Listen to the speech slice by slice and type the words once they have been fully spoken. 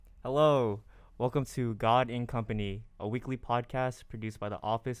Hello, welcome to God in Company, a weekly podcast produced by the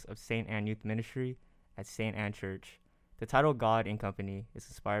Office of St. Anne Youth Ministry at St. Anne Church. The title God in Company is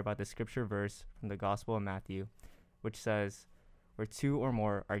inspired by the scripture verse from the Gospel of Matthew, which says, "Where two or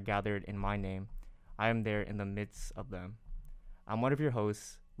more are gathered in my name, I am there in the midst of them." I'm one of your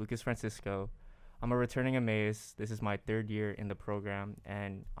hosts, Lucas Francisco. I'm a returning Emmaus. This is my third year in the program,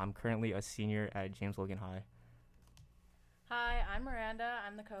 and I'm currently a senior at James Logan High. Hi, I'm Miranda.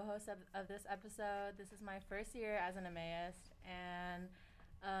 I'm the co-host of this episode. This is my first year as an Emmaus, and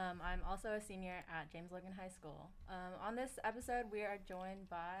I'm also a senior at James Logan High School. On this episode, we are joined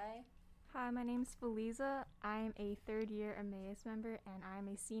by... Hi, my name's Feliza. I'm a third year Emmaus member, and I'm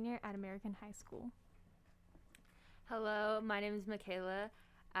a senior at American High School. Hello, my name is Michaela.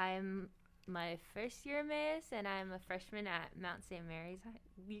 I'm my first year Emmaus, and I'm a freshman at Mount St. Mary's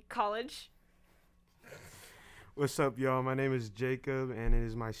College. What's up, y'all? My name is Jacob, and it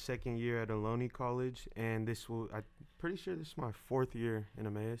is my second year at Ohlone College, and I'm pretty sure this is my fourth year in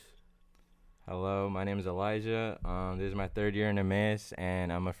Emmaus. Hello, my name is Elijah. This is my third year in Emmaus,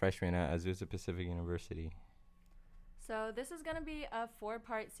 and I'm a freshman at Azusa Pacific University. So this is going to be a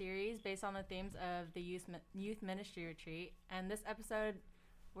 4-part series based on the themes of the youth ministry retreat. And this episode,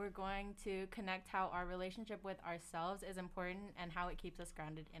 we're going to connect how our relationship with ourselves is important and how it keeps us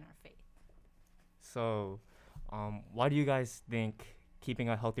grounded in our faith. So, why do you guys think keeping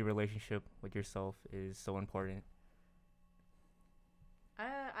a healthy relationship with yourself is so important?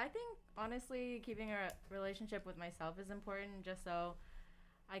 I think, honestly, keeping a relationship with myself is important just so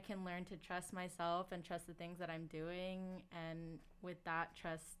I can learn to trust myself and trust the things that I'm doing, and with that,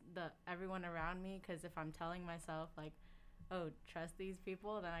 trust everyone around me, because if I'm telling myself, like, oh, trust these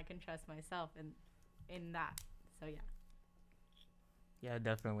people, then I can trust myself in that. So, yeah. Yeah,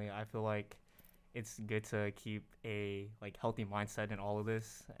 definitely. I feel like it's good to keep a healthy mindset in all of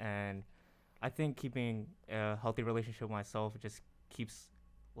this, and I think keeping a healthy relationship with myself just keeps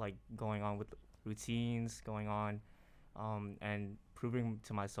going on with routines going on, and proving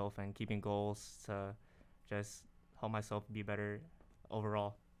to myself and keeping goals to just help myself be better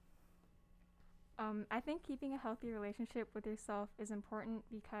overall. I think keeping a healthy relationship with yourself is important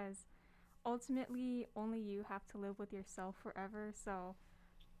because ultimately only you have to live with yourself forever. So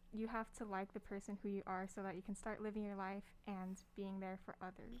you have to like the person who you are so that you can start living your life and being there for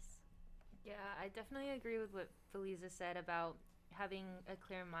others. Yeah, I definitely agree with what Feliza said about having a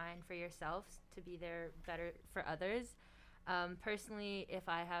clear mind for yourself to be there better for others. Personally, if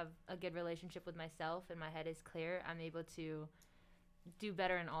I have a good relationship with myself and my head is clear, I'm able to do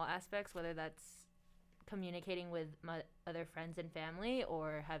better in all aspects, whether that's communicating with my other friends and family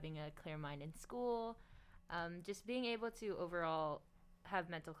or having a clear mind in school. Just being able to overall have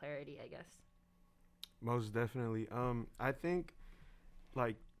mental clarity, I guess. Most definitely. I think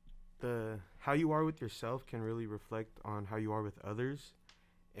like the how you are with yourself can really reflect on how you are with others,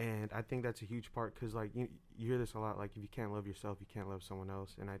 and I think that's a huge part because you hear this a lot. Like if you can't love yourself, you can't love someone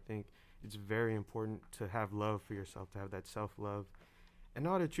else, and I think it's very important to have love for yourself, to have that self-love, and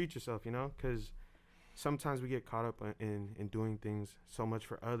know how to treat yourself. Because sometimes we get caught up in doing things so much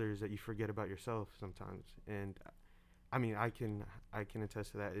for others that you forget about yourself sometimes, and I mean, I can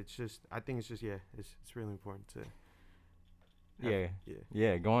attest to that. I think it's really important to.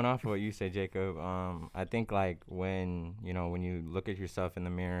 Yeah. Going off of what you said, Jacob, I think when you look at yourself in the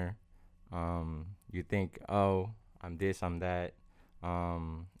mirror, you think, oh, I'm this, I'm that,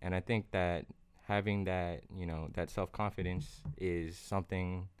 and I think that having that self-confidence is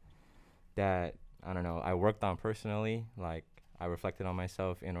something that I don't know I worked on personally. Like I reflected on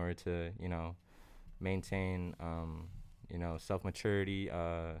myself in order to maintain self-maturity,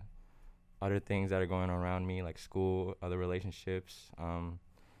 other things that are going on around me, like school, other relationships.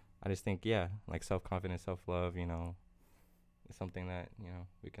 I just think, self-confidence, self-love, is something that,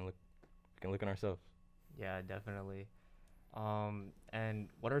 we can look in ourselves. Yeah, definitely. And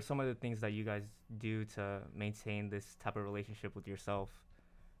what are some of the things that you guys do to maintain this type of relationship with yourself,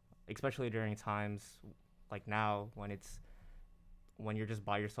 especially during times like now when you're just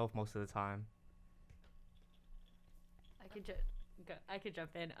by yourself most of the time? I could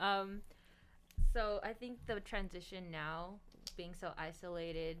jump in. So I think the transition now, being so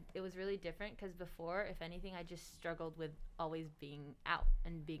isolated, it was really different because before, if anything, I just struggled with always being out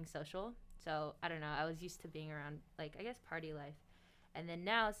and being social. So I don't know, I was used to being around, I guess, party life. And then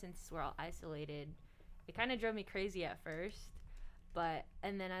now, since we're all isolated, it kind of drove me crazy at first.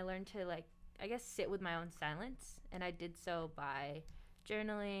 And then I learned to, I guess, sit with my own silence. And I did so by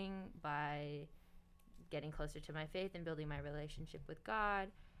journaling, by getting closer to my faith and building my relationship with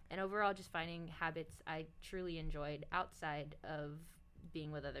God, and overall just finding habits I truly enjoyed outside of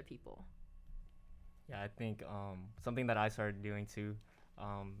being with other people. Yeah, I think something that I started doing too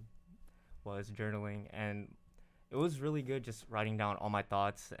was journaling, and it was really good just writing down all my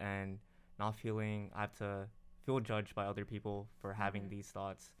thoughts and not feeling I have to feel judged by other people for having these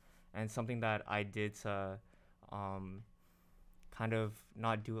thoughts. And something that I did to um, kind of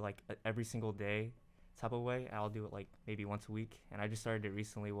not do it like every single day type of way. I'll do it like maybe once a week. And I just started it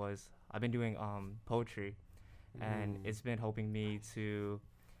recently was I've been doing poetry, and it's been helping me to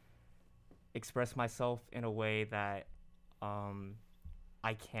express myself in a way that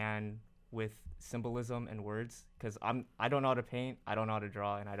I can with symbolism and words, because I don't know how to paint, I don't know how to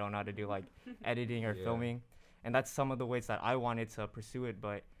draw, and I don't know how to do like editing or Yeah. filming, and that's some of the ways that I wanted to pursue it,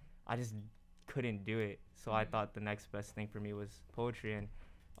 but I just couldn't do it. So I thought the next best thing for me was poetry, and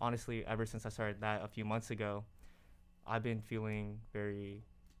honestly, ever since I started that a few months ago, I've been feeling very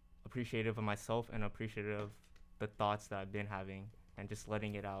appreciative of myself and appreciative of the thoughts that I've been having, and just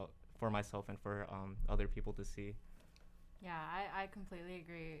letting it out for myself and for other people to see. Yeah, I completely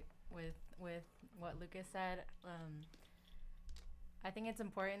agree with what Lucas said. I think it's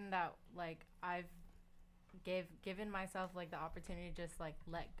important that like I've given myself like the opportunity to just like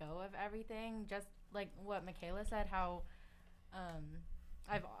let go of everything, just like what Michaela said, how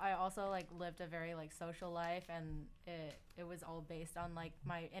I also like lived a very like social life, and it was all based on like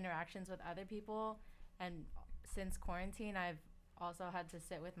my interactions with other people, and since quarantine I've also had to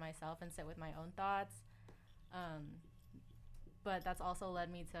sit with myself and sit with my own thoughts, but that's also led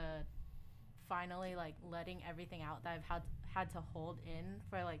me to finally like letting everything out that I've had to hold in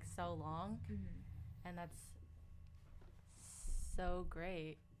for like so long, and that's so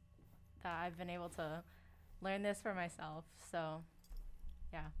great that I've been able to learn this for myself. So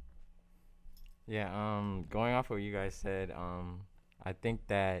yeah. Yeah, going off what you guys said, I think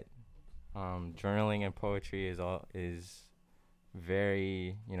that journaling and poetry is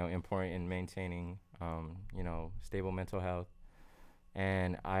very, important in maintaining, stable mental health.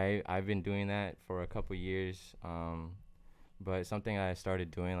 And I've been doing that for a couple years. But something I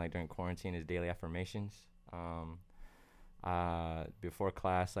started doing like during quarantine is daily affirmations. Before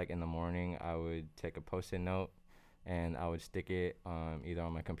class, like in the morning, I would take a Post-it note and I would stick it either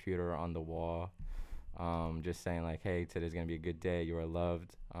on my computer or on the wall, just saying like, hey, today's gonna be a good day, you are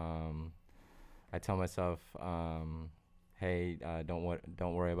loved. I tell myself, hey, don't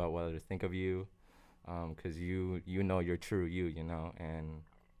worry about what others think of you, because you know you're true you know. And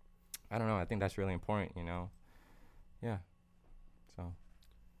I don't know, I think that's really important, yeah. So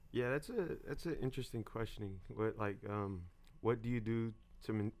Yeah, that's an interesting questioning. What do you do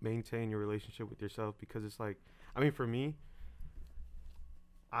to maintain your relationship with yourself? Because it's like, I mean, for me,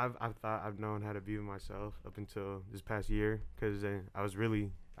 I've thought I've known how to view myself up until this past year, because I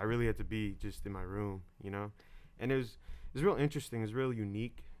really had to be just in my room, and it was real interesting. It's real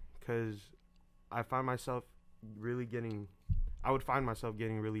unique, because I would find myself getting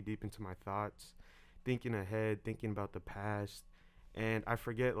really deep into my thoughts, thinking ahead, thinking about the past, and I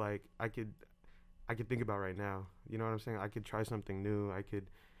forget like I could think about right now. You know what I'm saying? I could try something new. I could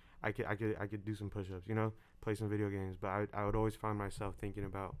do some push-ups, play some video games. But I would always find myself thinking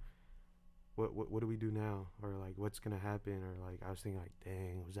about what do we do now, or like what's gonna happen, or like I was thinking like,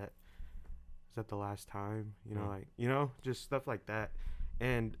 dang, was that the last time? Just stuff like that.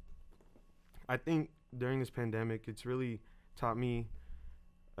 And I think during this pandemic, it's really taught me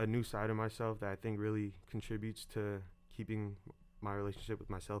a new side of myself that I think really contributes to keeping my relationship with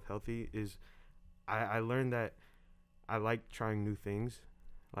myself healthy. Is I learned that I like trying new things.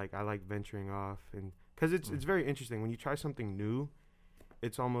 Like I like venturing off, and because it's very interesting when you try something new.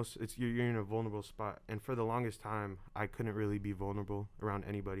 It's you're in a vulnerable spot, and for the longest time I couldn't really be vulnerable around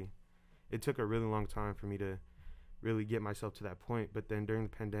anybody. It took a really long time for me to really get myself to that point. But then during the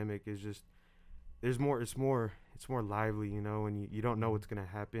pandemic, it's just it's more lively, and you don't know what's gonna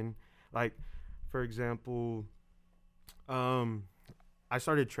happen. Like, for example, I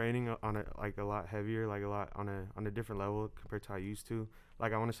started training on a lot heavier, like a lot on a different level compared to how I used to.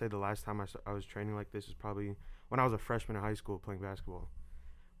 Like, I want to say the last time I was training like this was probably when I was a freshman in high school playing basketball.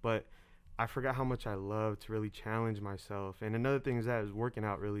 But I forgot how much I love to really challenge myself. And another thing is working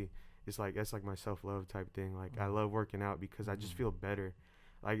out really is like, that's like my self-love type thing. Like, I love working out because I just feel better.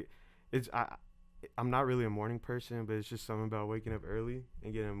 Like, I'm not really a morning person, but it's just something about waking up early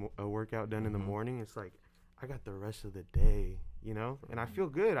and getting a workout done in the morning. It's like, I got the rest of the day, and I feel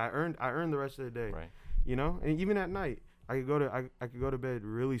good. I earned the rest of the day, right. And even at night, I could go to bed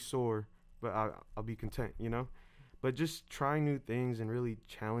really sore, but I'll be content, But just trying new things and really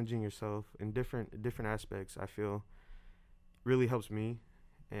challenging yourself in different aspects, I feel, really helps me.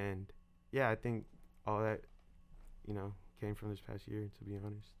 And yeah, I think all that, came from this past year, to be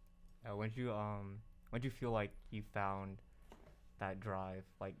honest. When do you feel like you found that drive?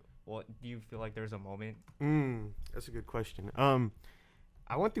 Like, what do you feel like there's a moment? That's a good question.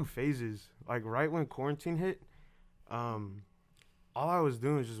 I went through phases. Like right when quarantine hit, all I was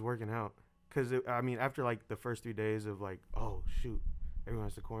doing was just working out. Cause I mean, after like the first 3 days of like, oh shoot, everyone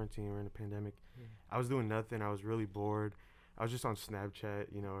has to quarantine. We're in a pandemic. Yeah. I was doing nothing. I was really bored. I was just on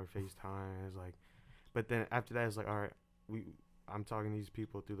Snapchat, or FaceTime. I was like, but then after that, it's like, all right, I'm talking to these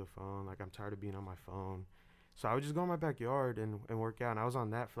people through the phone. Like I'm tired of being on my phone. So I would just go in my backyard and work out. And I was on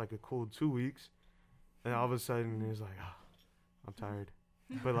that for like a cool 2 weeks. And all of a sudden, it was like, oh, I'm tired.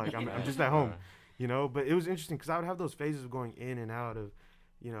 But like I'm just at home, But it was interesting because I would have those phases of going in and out of,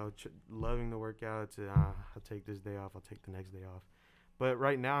 loving the workout to I'll take this day off, I'll take the next day off. But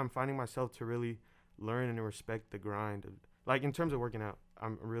right now I'm finding myself to really learn and respect the grind. Like in terms of working out,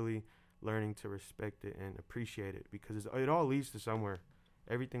 I'm really learning to respect it and appreciate it because it all leads to somewhere.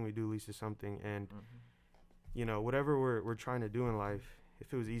 Everything we do leads to something. And, whatever we're trying to do in life,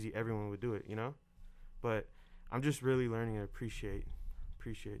 if it was easy, everyone would do it, But I'm just really learning to appreciate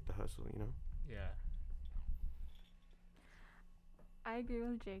the hustle, Yeah. I agree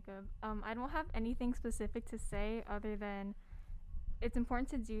with Jacob. I don't have anything specific to say other than it's important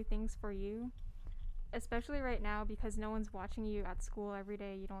to do things for you, especially right now because no one's watching you at school every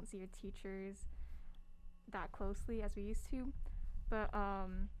day. You don't see your teachers that closely as we used to. But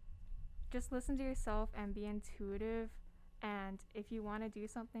just listen to yourself and be intuitive. And if you want to do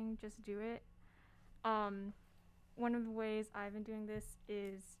something, just do it. One of the ways I've been doing this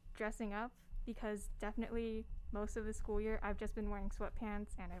is dressing up because definitely most of the school year I've just been wearing sweatpants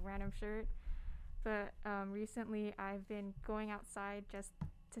and a random shirt. But recently I've been going outside just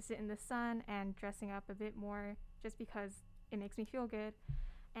to sit in the sun and dressing up a bit more just because it makes me feel good.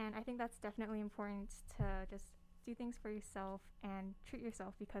 And I think that's definitely important to just do things for yourself and treat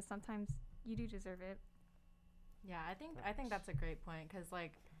yourself because sometimes you do deserve it. Yeah, I think that's a great point because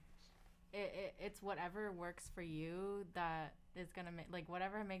like it's whatever works for you that is gonna make like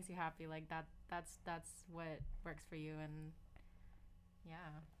whatever makes you happy, like that's what works for you. And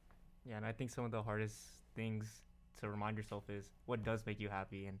Yeah, and I think some of the hardest things to remind yourself is what does make you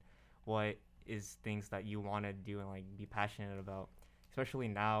happy and what is things that you want to do and like be passionate about, especially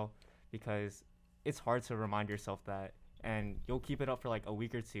now because it's hard to remind yourself that, and you'll keep it up for like a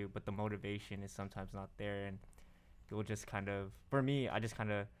week or two, but the motivation is sometimes not there, and you'll just kind of, for me, I just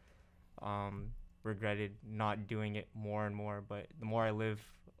kind of regretted not doing it more and more. But the more I live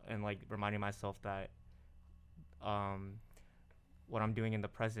and like reminding myself that what I'm doing in the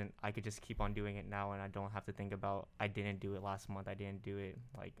present, I could just keep on doing it now, and I don't have to think about I didn't do it last month, I didn't do it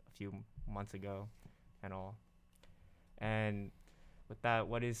like a few months ago and all. And with that,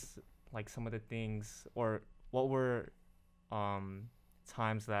 what is like some of the things, or what were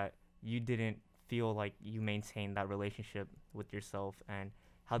times that you didn't feel like you maintained that relationship with yourself, and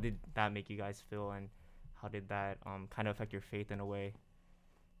how did that make you guys feel, and how did that kind of affect your faith in a way?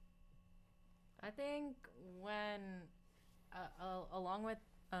 I think when along with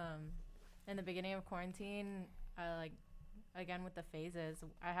in the beginning of quarantine, again with the phases,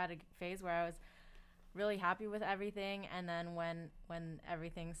 I had a phase where I was really happy with everything, and then when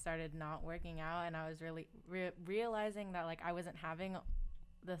everything started not working out and I was really realizing that like I wasn't having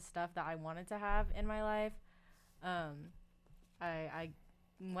the stuff that I wanted to have in my life, I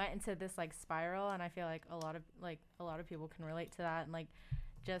went into this like spiral, and I feel like a lot of people can relate to that, and like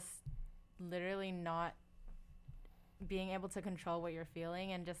just literally not being able to control what you're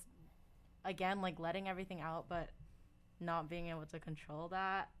feeling, and just again like letting everything out but not being able to control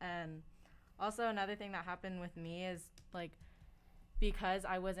that. And also another thing that happened with me is like because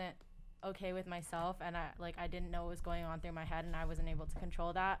I wasn't okay with myself, and I didn't know what was going on through my head, and I wasn't able to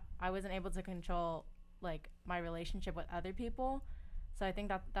control that. I wasn't able to control like my relationship with other people. So I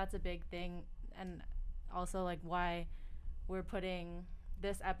think that's a big thing, and also like why we're putting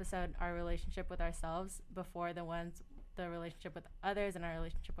this episode, our relationship with ourselves, before the relationship with others and our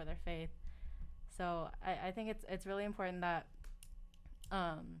relationship with our faith. So I think it's really important that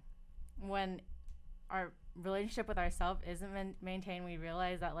when our relationship with ourselves isn't maintained, we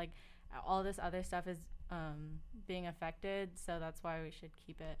realize that like all this other stuff is being affected. So that's why we should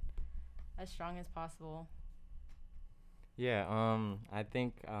keep it as strong as possible. Yeah, I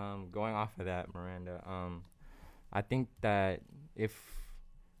think going off of that, Miranda, I think that if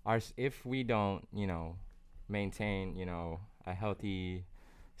we don't, maintain, a healthy,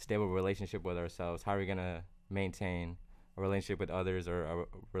 stable relationship with ourselves, how are we gonna maintain a relationship with others or a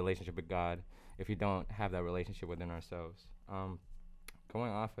relationship with God if we don't have that relationship within ourselves?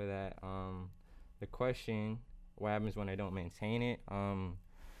 Going off of that, the question what happens when I don't maintain it.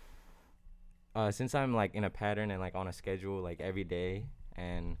 Since I'm like in a pattern and like on a schedule like every day,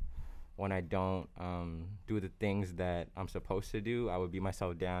 and when I don't do the things that I'm supposed to do, I would beat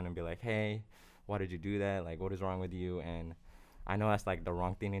myself down and be like, hey, why did you do that? Like, what is wrong with you? And I know that's like the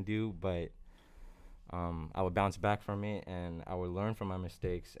wrong thing to do, but I would bounce back from it, and I would learn from my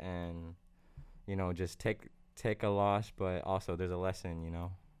mistakes, and just take a loss, but also there's a lesson.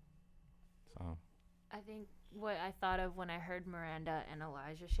 So I think what I thought of when I heard Miranda and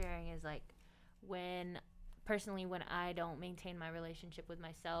Elijah sharing is like when I don't maintain my relationship with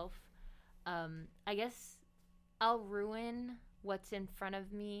myself, I guess I'll ruin what's in front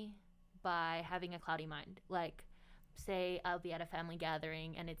of me by having a cloudy mind. Like, say I'll be at a family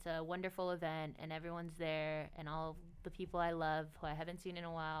gathering and it's a wonderful event and everyone's there and all the people I love who I haven't seen in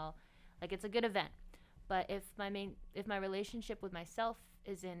a while, like it's a good event. But if my relationship with myself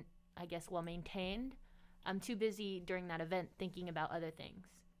isn't, I guess, well maintained, I'm too busy during that event thinking about other things.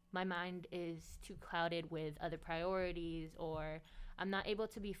 My mind is too clouded with other priorities, or I'm not able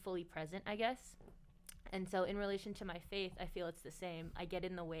to be fully present, I guess. And so in relation to my faith, I feel it's the same. I get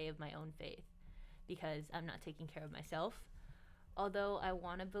in the way of my own faith because I'm not taking care of myself. Although I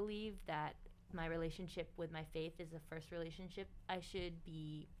want to believe that my relationship with my faith is the first relationship I should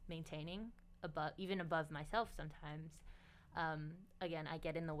be maintaining, even above myself sometimes. Again, I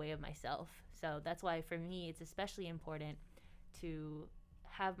get in the way of myself. So that's why for me, it's especially important to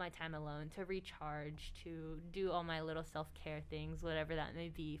have my time alone, to recharge, to do all my little self-care things, whatever that may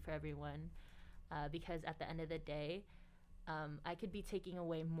be for everyone. Because at the end of the day, I could be taking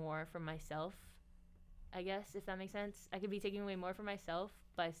away more from myself, I guess, if that makes sense. I could be taking away more from myself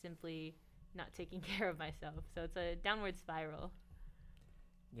by simply not taking care of myself. So it's a downward spiral.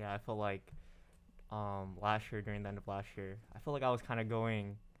 Yeah, I feel like last year, during the end of last year, I feel like I was kind of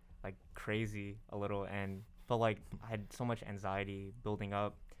going like crazy a little, and felt like I had so much anxiety building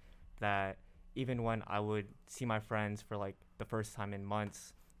up that even when I would see my friends for like the first time in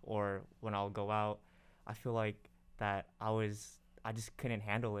months, or when I'll go out, I feel like that I just couldn't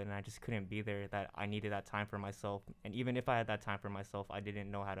handle it, and I just couldn't be there, that I needed that time for myself. And even if I had that time for myself, I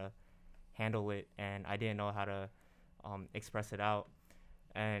didn't know how to handle it, and I didn't know how to express it out.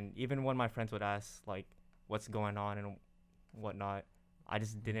 And even when my friends would ask like what's going on and whatnot, I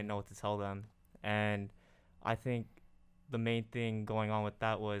just didn't know what to tell them. And I think the main thing going on with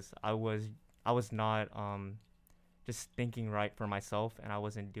that was I was not just thinking right for myself, and I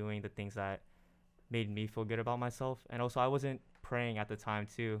wasn't doing the things that made me feel good about myself. And also I wasn't praying at the time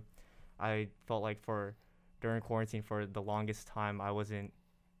too. I felt like during quarantine, for the longest time, I wasn't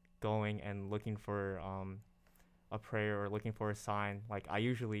going and looking for a prayer or looking for a sign like I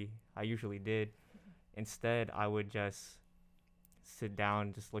usually did. Instead, I would just sit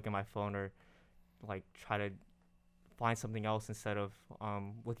down, just look at my phone, or like try to find something else instead of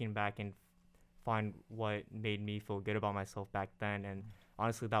looking back and find what made me feel good about myself back then. And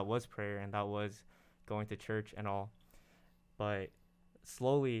honestly, that was prayer, and that was going to church and all. But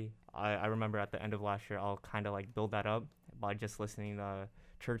slowly, I remember at the end of last year, I'll kind of like build that up by just listening to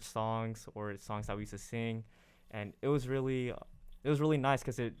church songs or songs that we used to sing. And it was really nice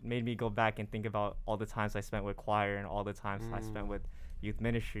because it made me go back and think about all the times I spent with choir and all the times I spent with youth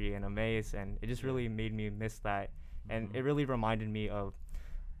ministry and Amaze, and it just really made me miss that. And it really reminded me of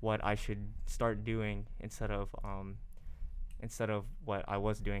what I should start doing instead of what I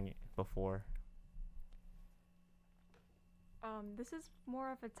was doing before. This is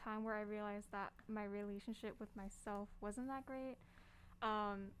more of a time where I realized that my relationship with myself wasn't that great.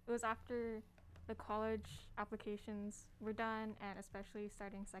 It was after the college applications were done, and especially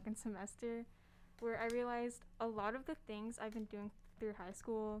starting second semester, where I realized a lot of the things I've been doing through high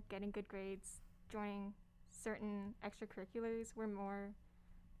school, getting good grades, joining certain extracurriculars, were more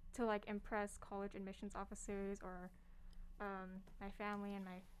to like impress college admissions officers or my family and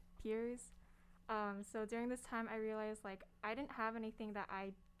my peers. So during this time, I realized like I didn't have anything that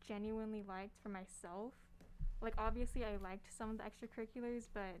I genuinely liked for myself. Like obviously I liked some of the extracurriculars,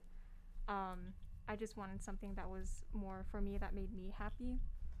 but I just wanted something that was more for me, that made me happy.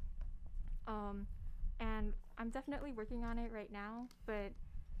 And I'm definitely working on it right now, but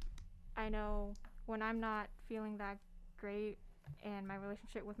I know when I'm not feeling that great and my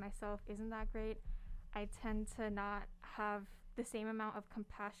relationship with myself isn't that great, I tend to not have the same amount of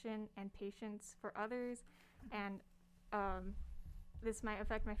compassion and patience for others. And this might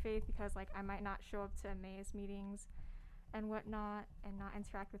affect my faith because like I might not show up to Emmaus meetings and whatnot, and not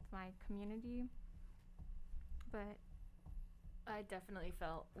interact with my community. But I definitely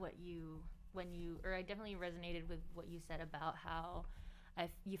felt I definitely resonated with what you said about how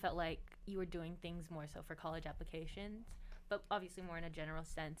you felt like you were doing things more so for college applications, but obviously more in a general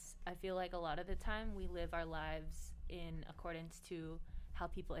sense. I feel like a lot of the time we live our lives in accordance to how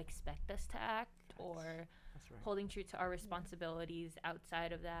people expect us to act, or That's right. holding true to our responsibilities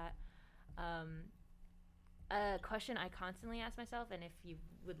outside of that. A question I constantly ask myself, and if you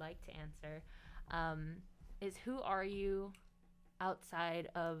would like to answer, is who are you outside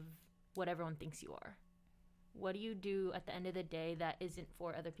of what everyone thinks you are? What do you do at the end of the day that isn't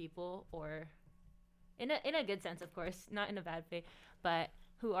for other people, or in a good sense, of course, not in a bad way, but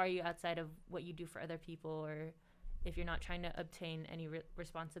who are you outside of what you do for other people, or if you're not trying to obtain any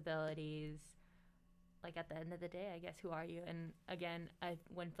responsibilities, like at the end of the day, I guess, who are you? And again,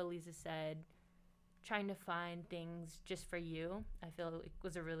 when Feliza said trying to find things just for you, I feel it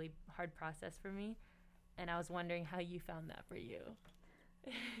was a really hard process for me, and I was wondering how you found that for you.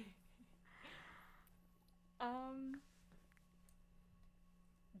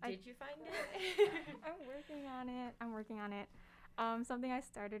 Did you find it? I'm working on it. Something I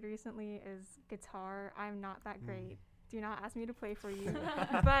started recently is guitar. I'm not that great. Do not ask me to play for you.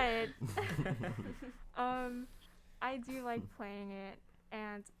 But I do like playing it.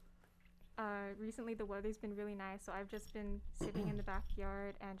 And recently the weather's been really nice, so I've just been sitting in the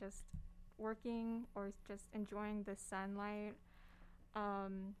backyard and just working or just enjoying the sunlight.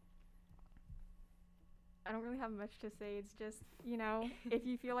 I don't really have much to say. It's just, if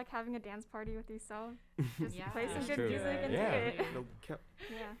you feel like having a dance party with yourself, just play some It's good true. music and Yeah. do it. No cap.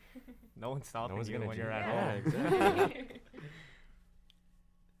 Yeah. No one's stopping No one's you gonna when do you're at that. home. Yeah, exactly.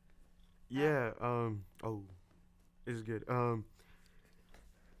 Yeah. Oh, it's good.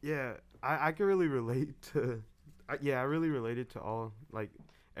 Yeah. I can really relate to. I really related to all like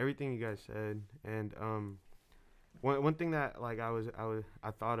everything you guys said, and one thing that like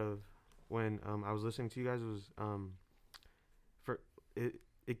I thought of when I was listening to you guys was for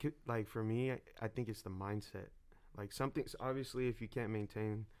it could like for me I think it's the mindset. Like something's obviously if you can't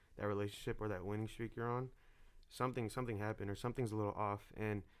maintain that relationship or that winning streak you're on, something happened or something's a little off.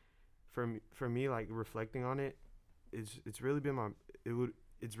 And for me like reflecting on it, it's really been my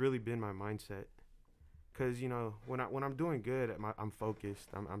mindset. Cause when I'm doing good, I'm focused,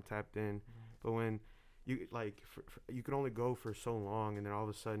 I'm tapped in. But when you like you can only go for so long, and then all of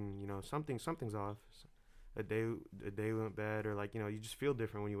a sudden something's off. A day went bad, or like you just feel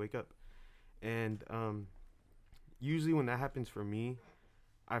different when you wake up. And usually when that happens for me,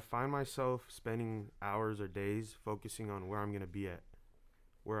 I find myself spending hours or days focusing on where I'm gonna be at,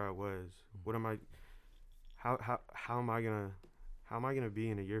 where I was. What am I? How am I gonna be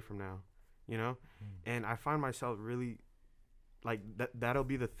in a year from now? And I find myself really like that'll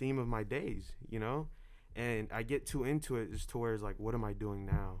be the theme of my days, and I get too into it as to where it's like, what am I doing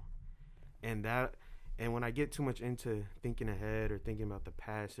now? And when I get too much into thinking ahead or thinking about the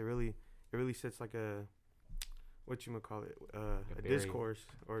past, it really sets like a a discourse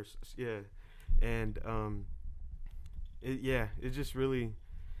or yeah. And it just really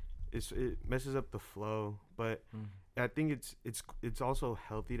it messes up the flow. But I think it's also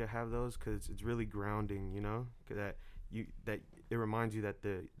healthy to have those, because it's really grounding, that it reminds you that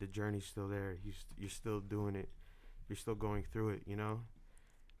the journey's still there. You're still doing it. You're still going through it,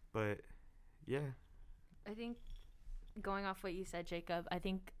 But yeah. I think going off what you said, Jacob, I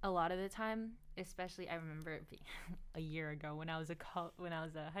think a lot of the time, especially I remember it being a year ago when I was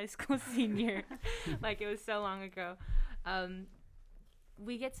a high school senior, like it was so long ago.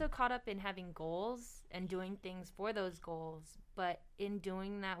 We get so caught up in having goals and doing things for those goals, but in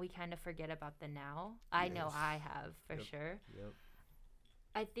doing that, we kind of forget about the now. I know I have for sure. Yep.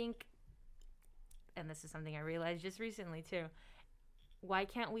 I think, and this is something I realized just recently too, why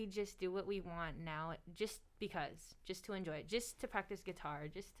can't we just do what we want now, just to enjoy it, just to practice guitar,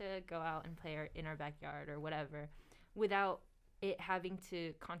 just to go out and play in our backyard or whatever, without it having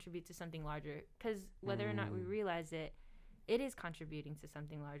to contribute to something larger? Because whether or not we realize it, it is contributing to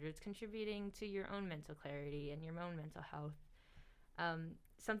something larger. It's contributing to your own mental clarity and your own mental health.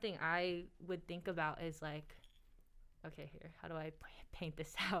 Something I would think about is like, okay, here, how do I paint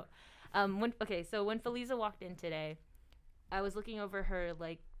this out? When Feliza walked in today, I was looking over her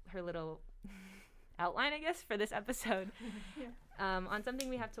little outline, I guess, for this episode, on something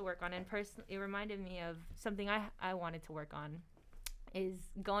we have to work on. And personally, it reminded me of something I wanted to work on, is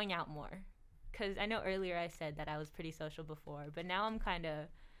going out more. Because I know earlier I said that I was pretty social before, but now I'm kind of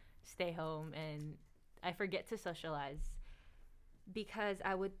stay home and I forget to socialize. Because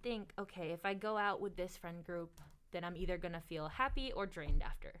I would think, okay, if I go out with this friend group, then I'm either going to feel happy or drained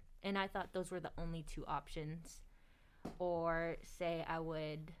after. And I thought those were the only two options. Or say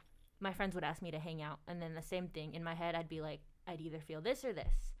my friends would ask me to hang out, and then the same thing in my head, I'd be like, I'd either feel this or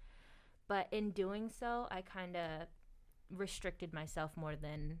this. But in doing so, I kind of restricted myself more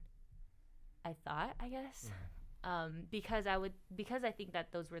than I thought, I guess. Because I think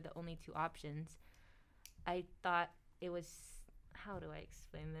that those were the only two options. I thought it was, how do I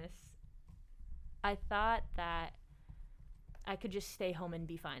explain this? I thought that I could just stay home and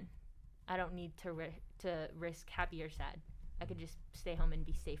be fine. I don't need to risk happy or sad. I could just stay home and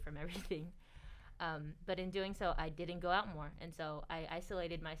be safe from everything. But in doing so, I didn't go out more. And so I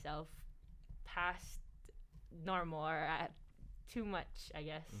isolated myself past normal or at too much, I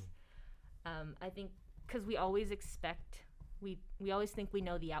guess. I think because we always always think we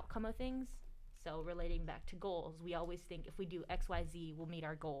know the outcome of things. So relating back to goals, we always think if we do X, Y, Z, we'll meet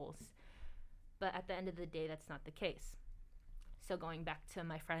our goals. But at the end of the day, that's not the case. So going back to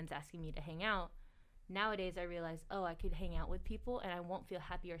my friends asking me to hang out, nowadays I realize, I could hang out with people and I won't feel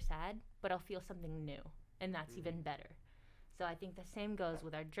happy or sad, but I'll feel something new. And that's even better. So I think the same goes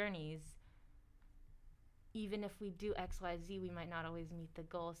with our journeys. Even if we do X, Y, Z, we might not always meet the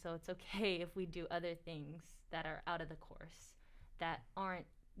goal. So it's okay if we do other things that are out of the course, that aren't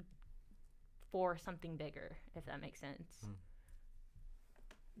for something bigger, if that makes sense.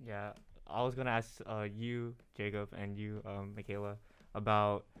 Yeah, I was gonna ask you, Jacob, and you, Michaela,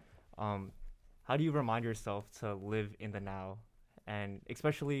 about how do you remind yourself to live in the now, and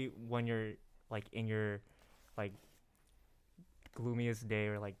especially when you're like in your like gloomiest day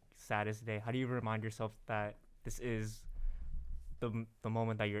or like saddest day. How do you remind yourself that this is the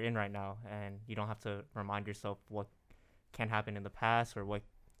moment that you're in right now, and you don't have to remind yourself what can happen in the past or what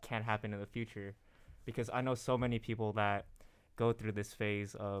can happen in the future? Because I know so many people that go through this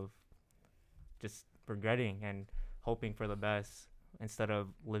phase of just regretting and hoping for the best instead of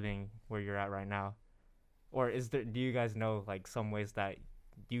living where you're at right now. Or do you guys know like some ways that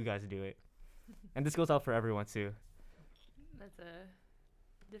you guys do it? And this goes out for everyone too. That's a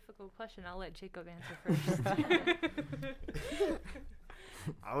difficult question. I'll let Jacob answer first.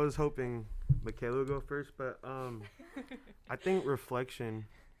 I was hoping Michaela would go first, but I think reflection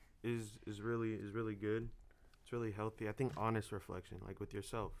is really good. It's really healthy. I think honest reflection, like with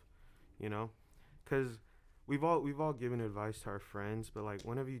yourself, because we've all given advice to our friends, but like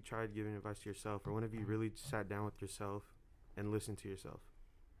when have you tried giving advice to yourself, or when have you really sat down with yourself and listened to yourself,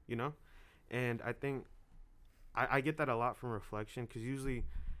 And I think I get that a lot from reflection, because usually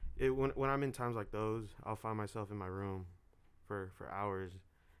when I'm in times like those, I'll find myself in my room for hours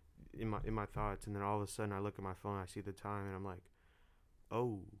in my thoughts, and then all of a sudden I look at my phone, I see the time, and I'm like,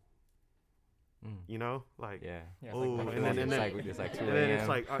 oh. Like, yeah, oh, like, and then it's like 2 and then it's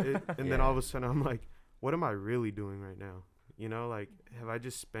like, and then all of a sudden I'm like, what am I really doing right now? Like, have I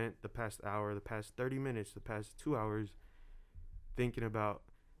just spent the past hour, the past 30 minutes, the past 2 hours thinking about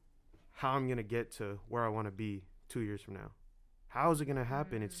how I'm gonna get to where I want to be 2 years from now? How is it gonna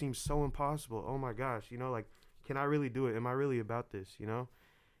happen? It seems so impossible. Oh my gosh, like, can I really do it? Am I really about this?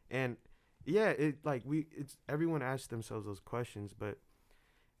 And yeah, it's everyone asks themselves those questions, but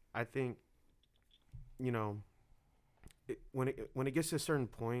I think, when it gets to a certain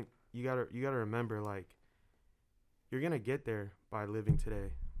point, you gotta remember, like, you're gonna get there by living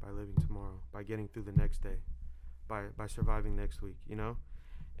today, by living tomorrow, by getting through the next day, by surviving next week,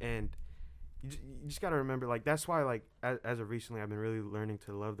 and you just gotta remember, like, that's why, like, as of recently, I've been really learning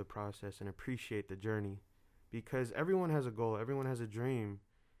to love the process and appreciate the journey, because everyone has a goal, everyone has a dream,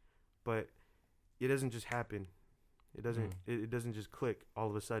 but it doesn't just happen. It doesn't just click all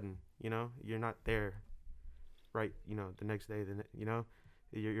of a sudden, you're not there right, the next day,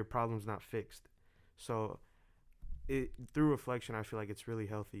 your problem's not fixed. So through reflection, I feel like it's really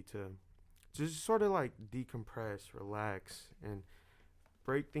healthy to just sort of like decompress, relax, and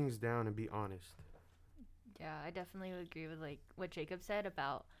break things down and be honest. Yeah, I definitely would agree with like what Jacob said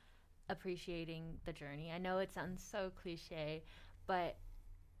about appreciating the journey. I know it sounds so cliche, but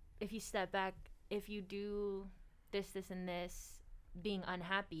if you step back, if you do this, and this, being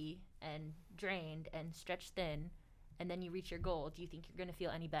unhappy and drained and stretched thin, and then you reach your goal, do you think you're going to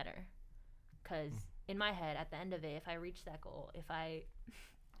feel any better? Because in my head, at the end of it, if I reach that goal, if I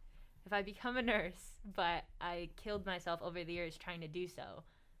become a nurse, but I killed myself over the years trying to do so,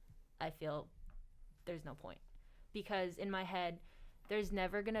 I feel there's no point. Because in my head, there's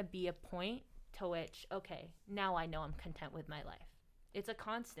never going to be a point to which, okay, now I know I'm content with my life. It's a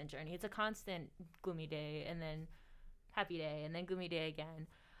constant journey. It's a constant gloomy day, and then happy day, and then gloomy day again.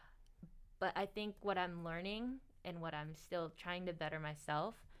 But I think what I'm learning and what I'm still trying to better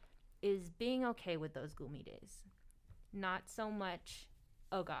myself is being okay with those gloomy days. Not so much,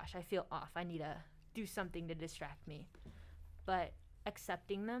 oh gosh, I feel off, I need to do something to distract me. But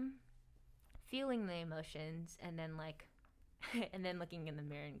accepting them, feeling the emotions, and then like and then looking in the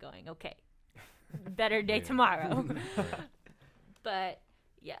mirror and going, okay, better day Yeah. tomorrow. Right. But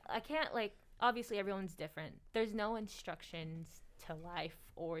yeah, I can't, like, obviously everyone's different. There's no instructions to life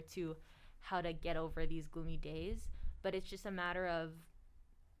or to how to get over these gloomy days, but it's just a matter of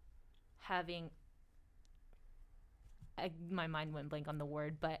having, my mind went blank on the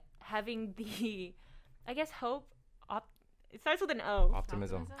word, but having the, I guess, hope. It starts with an O.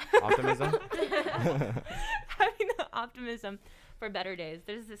 Optimism. Optimism? Optimism. Having the optimism for better days.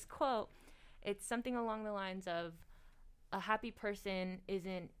 There's this quote. It's something along the lines of, a happy person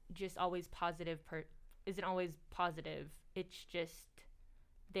isn't just always positive. Isn't always positive. It's just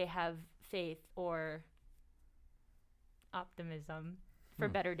they have faith or optimism for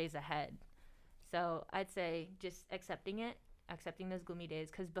better days ahead. So I'd say just accepting those gloomy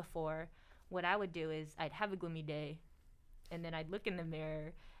days. Because before, what I would do is I'd have a gloomy day, and then I'd look in the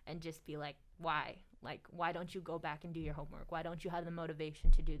mirror and just be like, why? Like, why don't you go back and do your homework? Why don't you have the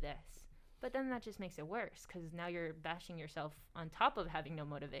motivation to do this? But then that just makes it worse, because now you're bashing yourself on top of having no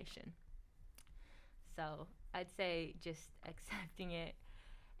motivation. So I'd say just accepting it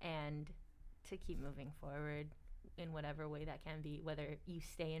and to keep moving forward in whatever way that can be, whether you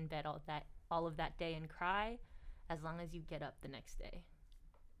stay in bed all of that day and cry, as long as you get up the next day.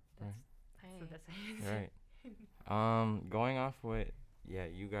 That's, so that's Right. Going off what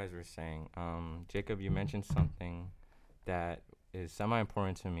you guys were saying. Jacob, you mentioned something that is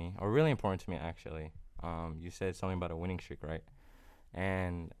semi-important to me, or really important to me actually. You said something about a winning streak, right?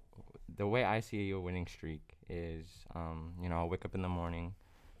 And the way I see a winning streak is, I'll wake up in the morning,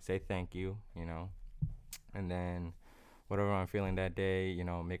 say thank you, and then whatever I'm feeling that day,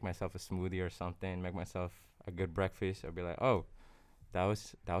 make myself a smoothie or something, make myself a good breakfast. I'll be like, oh, that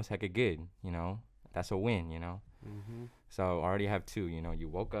was hecka good, that's a win, Mm-hmm. So I already have two, you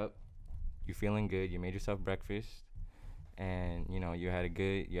woke up, you feeling good, you made yourself breakfast, and you had a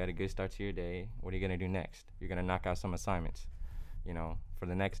good start to your day. What are you gonna do next? You're gonna knock out some assignments, for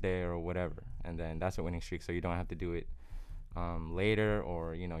the next day or whatever, and then that's a winning streak. So you don't have to do it later,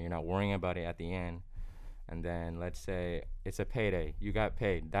 or you're not worrying about it at the end. And then let's say it's a payday, you got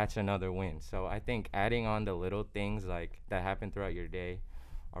paid, that's another win. So I think adding on the little things like that happen throughout your day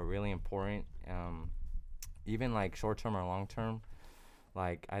are really important, even like short term or long term.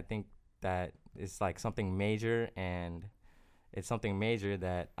 Like I think that it's like something major, and it's something major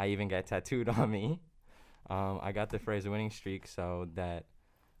that I even get tattooed on me. I got the phrase winning streak so that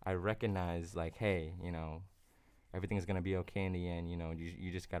I recognize, like, hey, everything's going to be okay in the end.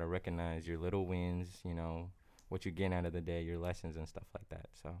 You just got to recognize your little wins, what you get out of the day, your lessons and stuff like that.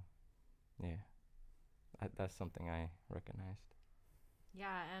 So, yeah, that's something I recognized.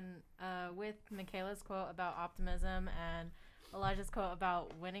 Yeah, and with Michaela's quote about optimism and Elijah's quote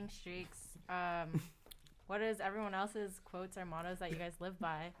about winning streaks, what is everyone else's quotes or mottos that you guys live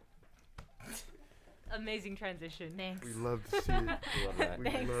by? Amazing transition. Thanks. We love to see it. Love that. We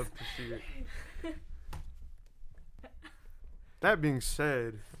Thanks. love to see it. That being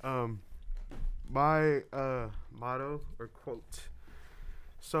said, my motto or quote.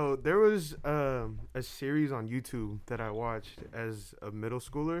 So there was a series on YouTube that I watched as a middle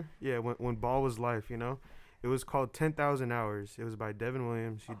schooler. Yeah, when ball was life, It was called 10,000 Hours. It was by Devin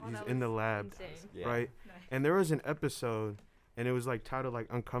Williams. He's That in the was lab, insane. Yeah. right? Nice. And there was an episode, and it was like titled like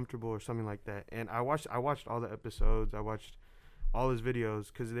Uncomfortable or something like that. And I watched all the episodes. I watched all his videos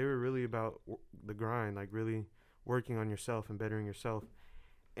because they were really about the grind, like really working on yourself and bettering yourself.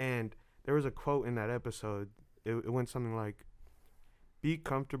 And there was a quote in that episode. It went something like, "Be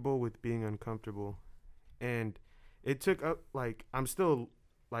comfortable with being uncomfortable." And it took up, like, I'm still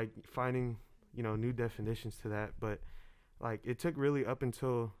like finding, new definitions to that, but like it took really up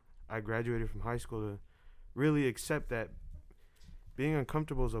until I graduated from high school to really accept that being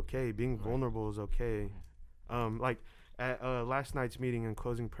uncomfortable is okay, being vulnerable is okay. Like at last night's meeting and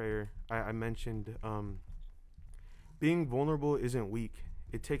closing prayer, I mentioned being vulnerable isn't weak.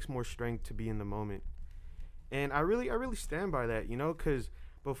 It takes more strength to be in the moment. And I really stand by that, because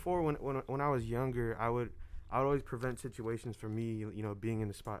before when I was younger, I would always prevent situations from me, being in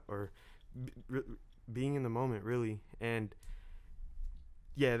the spot or being in the moment, really. And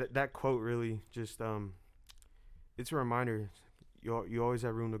yeah, that quote really just it's a reminder. You always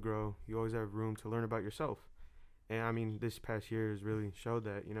have room to grow. You always have room to learn about yourself. And I mean, this past year has really showed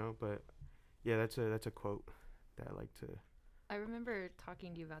that, But yeah, that's a quote that I like to. I remember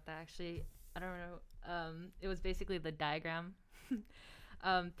talking to you about that, actually. I don't know. It was basically the diagram.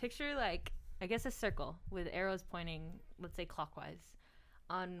 Picture, like, I guess a circle with arrows pointing, let's say clockwise.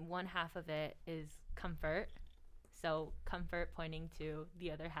 On one half of it is comfort. So comfort pointing to the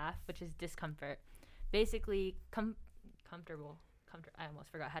other half, which is discomfort. Basically, I almost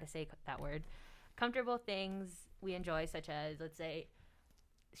forgot how to say that word. Comfortable things we enjoy, such as, let's say,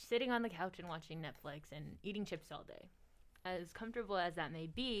 sitting on the couch and watching Netflix and eating chips all day. As comfortable as that may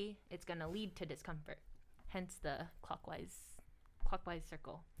be, it's going to lead to discomfort. Hence the clockwise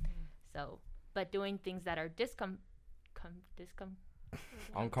circle. So, but doing things that are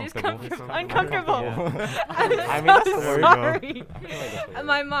Uncomfortable. uncomfortable. Yeah. I'm that's so the word. sorry. Go.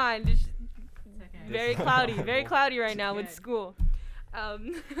 My mind is Okay. very cloudy right now with Good. school.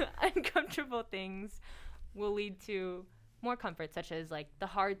 Uncomfortable things will lead to more comfort, such as like the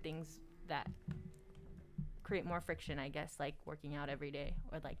hard things that create more friction, I guess, like working out every day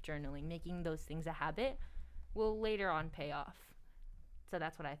or like journaling. Making those things a habit will later on pay off. So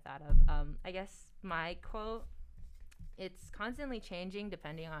that's what I thought of. I guess my quote, it's constantly changing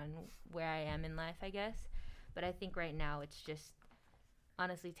depending on where I am in life, I guess. But I think right now it's just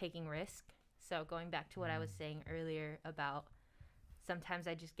honestly taking risk. So going back to what I was saying earlier about sometimes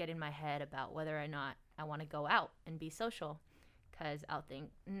I just get in my head about whether or not I want to go out and be social, because I'll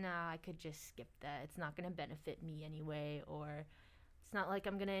think, nah, I could just skip that. It's not going to benefit me anyway, or it's not like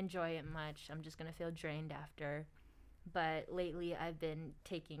I'm going to enjoy it much. I'm just going to feel drained after. But lately I've been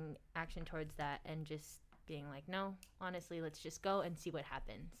taking action towards that and just being like, no, honestly, let's just go and see what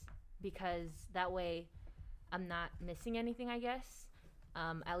happens, because that way I'm not missing anything, I guess.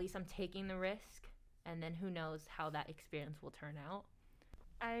 At least I'm taking the risk, and then who knows how that experience will turn out.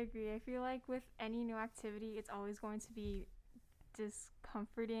 I agree. I feel like with any new activity, it's always going to be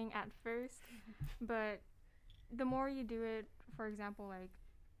discomforting at first, but the more you do it, for example, like,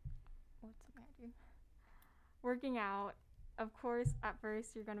 what's something I do? Working out, of course, at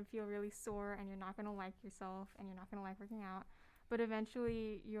first you're going to feel really sore and you're not going to like yourself and you're not going to like working out, but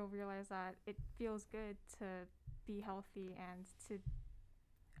eventually you'll realize that it feels good to be healthy and to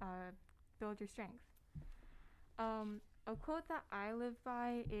build your strength. A quote that I live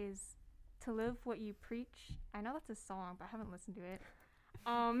by is to live what you preach. I know that's a song, but I haven't listened to it.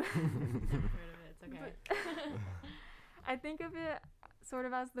 Never heard of it. It's okay. But I think of it sort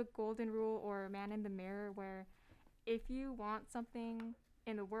of as the golden rule or man in the mirror, where if you want something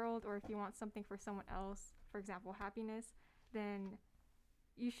in the world or if you want something for someone else, for example, happiness, then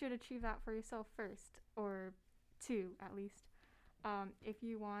you should achieve that for yourself first, or two at least. If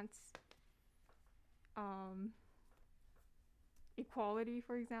you want equality,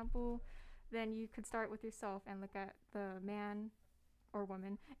 for example, then you could start with yourself and look at the man or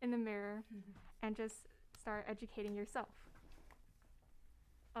woman in the mirror and just start educating yourself.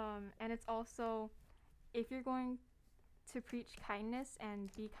 And it's also, if you're going to preach kindness and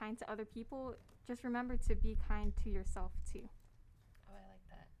be kind to other people, just remember to be kind to yourself too. Oh, I like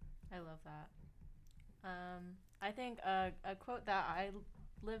that. I love that. I think a quote that I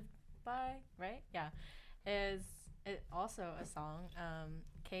live by, right? Yeah, is it also a song.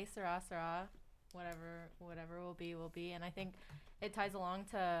 Que sera sera, whatever will be. And I think it ties along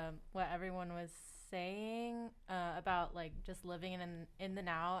to what everyone was saying about like just living in the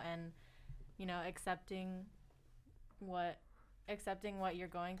now, and you know, accepting what you're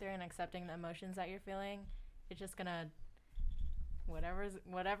going through and accepting the emotions that you're feeling. It's just gonna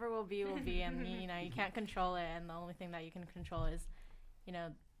whatever will be, and you know, you can't control it, and the only thing that you can control is, you know,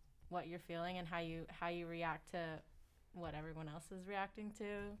 what you're feeling and how you react to what everyone else is reacting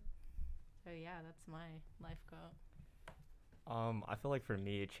to. So yeah, that's my life quote. I feel like for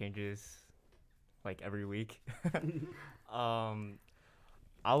me it changes like every week.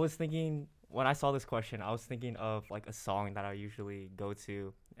 I was thinking, when I saw this question, I was thinking of like a song that I usually go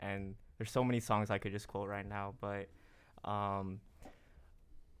to, and there's so many songs I could just quote right now, but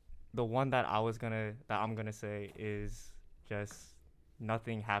the one that I'm gonna say is just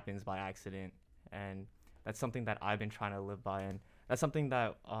nothing happens by accident, and that's something that I've been trying to live by, and that's something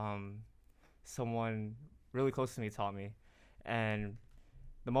that someone really close to me taught me. And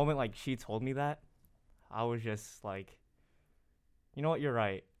the moment like she told me that, I was just like, you know what, you're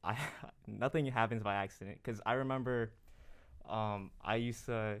right. Nothing happens by accident. Because I remember I used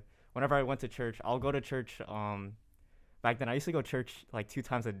to, whenever I went to church, I'll go to church. Back then I used to go to church like 2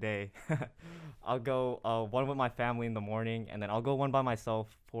 times a day. I'll go one with my family in the morning, and then I'll go one by myself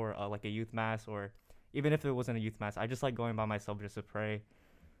for like a youth mass, or even if it wasn't a youth mass, I just like going by myself just to pray.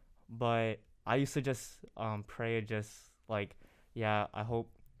 But I used to just pray, just like, yeah,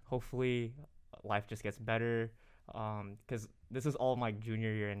 hopefully life just gets better, because this is all my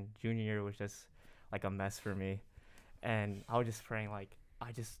junior year, and junior year was just like a mess for me. And I was just praying like,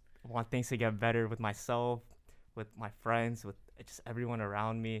 I just want things to get better with myself, with my friends, with just everyone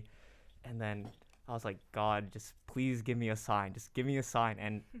around me. And then I was like, God, just please give me a sign, just give me a sign.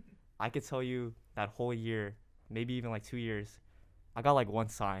 And I could tell you that whole year maybe even like 2 years, I got like one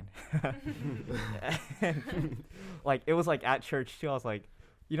sign. And, like it was like at church too. I was like,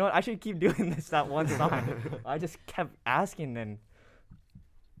 you know what? I should keep doing this. That one sign. I just kept asking, and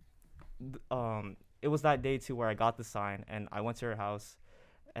it was that day too where I got the sign, and I went to her house,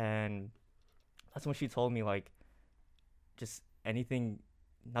 and that's when she told me like, just anything,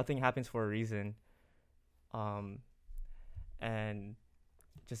 nothing happens for a reason, and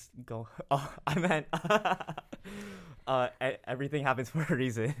just go. Oh, I meant, everything happens for a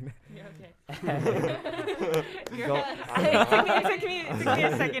reason. Yeah, okay. Go- It took me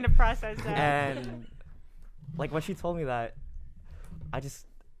a second to process that. And like when she told me that, I just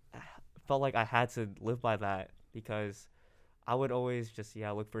felt like I had to live by that, because I would always just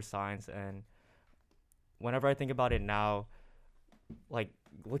look for signs. And whenever I think about it now, like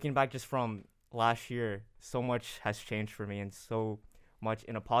looking back just from last year, so much has changed for me, and so much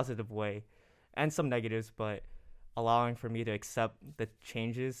in a positive way, and some negatives, but allowing for me to accept the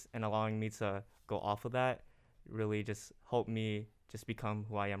changes and allowing me to go off of that really just helped me just become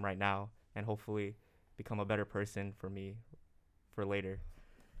who I am right now, and hopefully become a better person for me for later.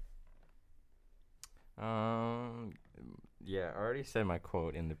 Yeah, I already said my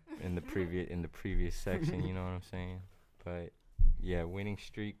quote in the previous section. You know what I'm saying? But yeah, winning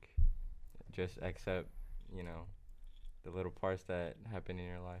streak. Just accept, the little parts that happen in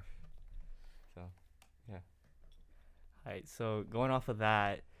your life. So, yeah. All right, so going off of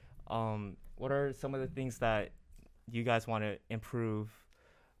that, what are some of the things that you guys want to improve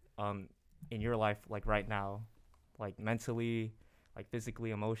in your life, like right now, like mentally, like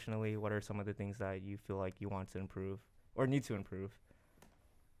physically, emotionally? What are some of the things that you feel like you want to improve or need to improve?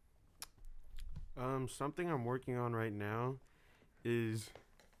 Something I'm working on right now is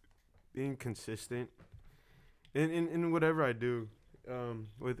being consistent in whatever I do,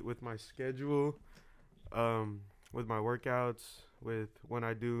 with my schedule, with my workouts, with when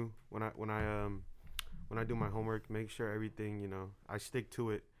I do my homework. Make sure everything, I stick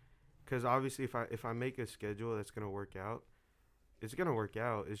to it, because obviously if I make a schedule that's gonna work out, it's gonna work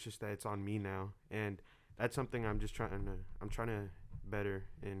out. It's just that it's on me now, and that's something I'm trying to better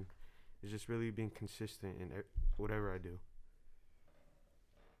in. It's just really being consistent in whatever I do.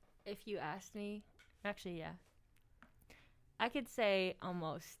 If you asked me, actually, yeah, I could say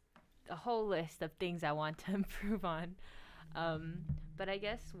almost a whole list of things I want to improve on. But I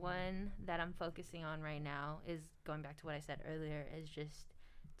guess one that I'm focusing on right now is going back to what I said earlier, is just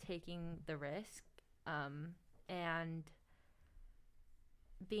taking the risk, and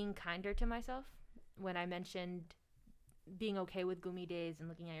being kinder to myself. When I mentioned being okay with gloomy days and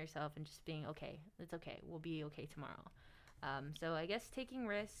looking at yourself and just being okay, it's okay, we'll be okay tomorrow. So I guess taking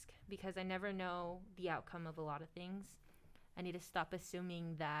risk, because I never know the outcome of a lot of things. I need to stop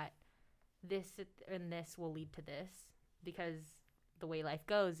assuming that this and this will lead to this, because the way life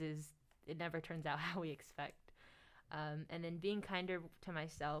goes is it never turns out how we expect. And then being kinder to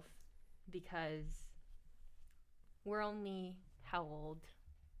myself, because we're only how old?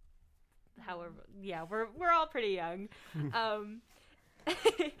 However, yeah, we're all pretty young.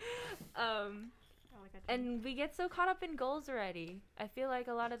 And we get so caught up in goals already. I feel like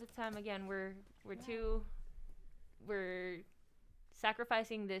a lot of the time, again, we're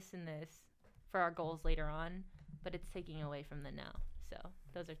sacrificing this and this for our goals later on, but it's taking away from the now. So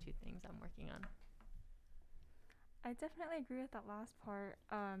those are two things I'm working on. I definitely agree with that last part.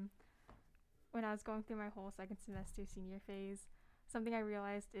 When I was going through my whole second semester senior phase, something I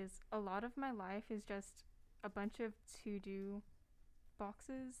realized is a lot of my life is just a bunch of to-do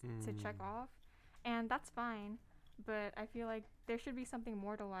boxes to check off, and that's fine, but I feel like there should be something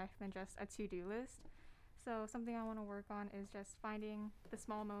more to life than just a to-do list. So something I want to work on is just finding the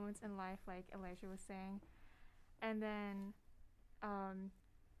small moments in life, like Elijah was saying, and then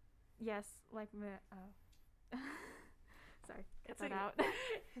yes, like sorry, cut that out.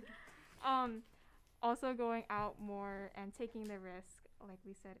 Also going out more and taking the risk, like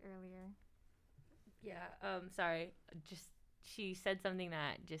we said earlier. Yeah, sorry. She said something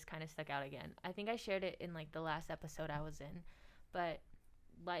that just kind of stuck out again. I think I shared it in like the last episode I was in, but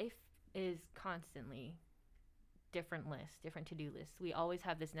life is constantly different lists, different to-do lists. We always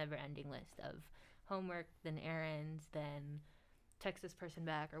have this never-ending list of homework, then errands, then text this person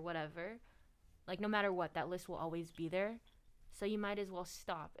back or whatever. Like no matter what, that list will always be there. So you might as well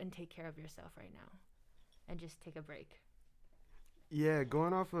stop and take care of yourself right now and just take a break. Yeah,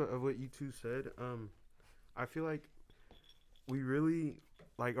 going off of what you two said, I feel like we really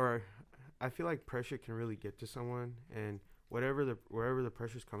I feel like pressure can really get to someone, and wherever the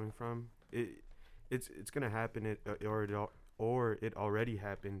pressure's coming from, it's gonna happen. It already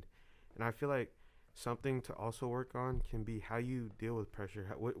happened, and I feel like something to also work on can be how you deal with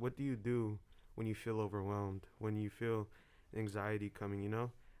pressure. What do you do when you feel overwhelmed, when you feel anxiety coming, you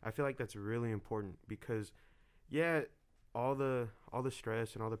know? I feel like that's really important because yeah, all the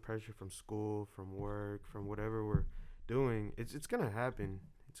stress and all the pressure from school, from work, from whatever we're doing, it's going to happen.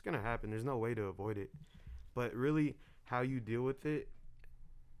 It's going to happen. There's no way to avoid it. But really how you deal with it,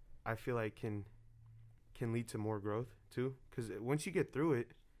 I feel like can lead to more growth too cuz once you get through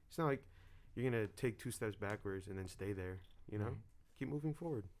it, it's not like you're going to take 2 steps backwards and then stay there, you know? Keep moving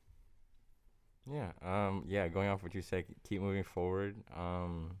forward. Yeah. Yeah. Going off what you said, keep moving forward.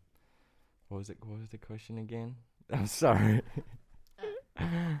 What was it? What was the question again? I'm sorry.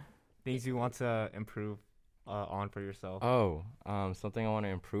 Things you want to improve on for yourself. Oh, something I want to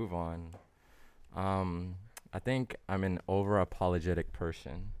improve on. I think I'm an over apologetic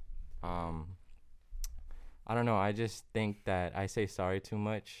person. I don't know. I just think that I say sorry too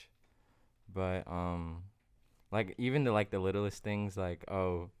much, but like even the littlest things, like,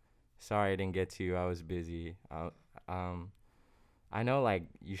 oh, sorry I didn't get to you, I was busy. I know like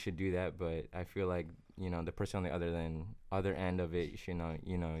you should do that, but I feel like the person on the other end of it should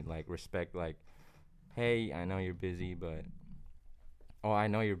like respect, like, hey, I know you're busy, but I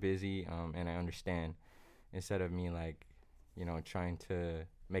know you're busy, and I understand, instead of me like trying to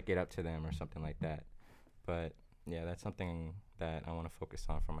make it up to them or something like that. But yeah, that's something that I want to focus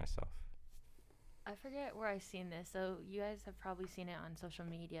on for myself. I forget where I seen this. So you guys have probably seen it on social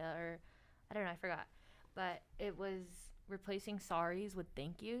media, or I don't know, I forgot. But it was replacing sorries with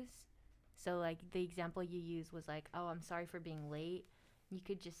thank yous. So like the example you used was like, oh, I'm sorry for being late. You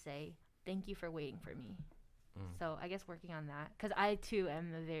could just say, thank you for waiting for me. So I guess working on that, because I too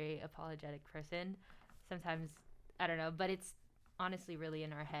am a very apologetic person. Sometimes, I don't know, but it's honestly really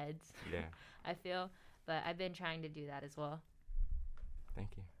in our heads. Yeah. I feel. But I've been trying to do that as well.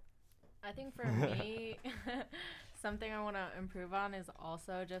 Thank you. I think for me, something I want to improve on is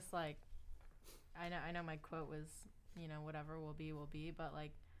also just like, I know my quote was, whatever will be, but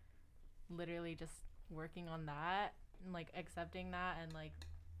like literally just working on that and like accepting that and like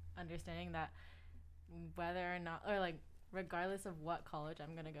understanding that whether or not, or like regardless of what college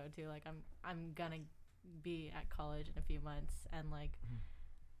I'm going to go to, like I'm going to be at college in a few months, and like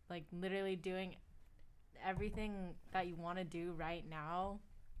literally doing everything that you want to do right now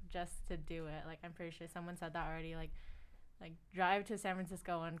just to do it. Like I'm pretty sure someone said that already, like drive to San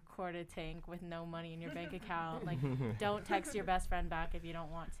Francisco and quart a tank with no money in your bank account. Like don't text your best friend back if you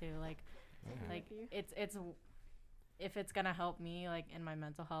don't want to. Like it's if it's gonna help me like in my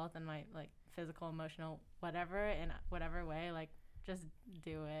mental health and my like physical, emotional, whatever, in whatever way, like just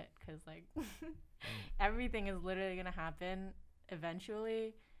do it, because like everything is literally gonna happen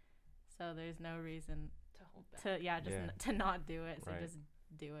eventually, so there's no reason To hold back. to not do it. So Right. just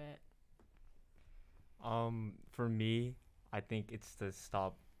do it. For me, I think it's to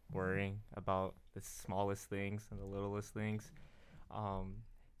stop worrying about the smallest things and the littlest things,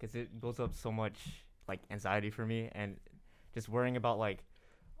 because it builds up so much like anxiety for me, and just worrying about like,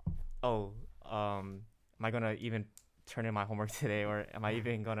 oh, am I gonna even turn in my homework today, or am I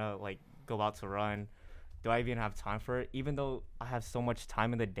even gonna like go out to run? Do I even have time for it? Even though I have so much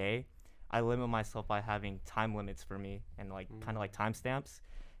time in the day, I limit myself by having time limits for me and like kind of like timestamps.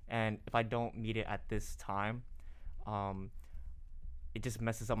 And if I don't meet it at this time, it just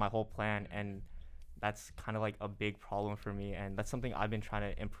messes up my whole plan, and that's kind of like a big problem for me. And that's something I've been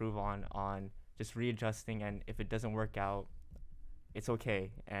trying to improve on just readjusting. And if it doesn't work out, it's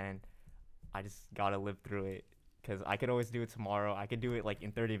okay, and I just gotta live through it, because I could always do it tomorrow. I could do it like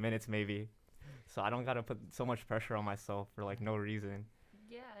in 30 minutes maybe, so I don't gotta put so much pressure on myself for like no reason.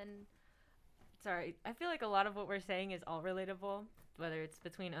 Yeah, and sorry, I feel like a lot of what we're saying is all relatable, whether it's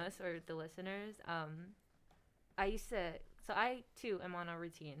between us or the listeners. I too am on a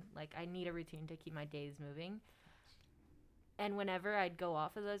routine. Like I need a routine to keep my days moving. And whenever I'd go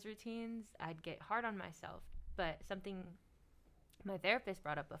off of those routines, I'd get hard on myself. But something my therapist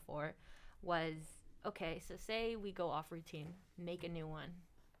brought up before was, okay, so say we go off routine, make a new one,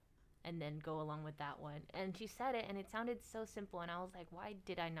 and then go along with that one. And she said it, and it sounded so simple, and I was like, why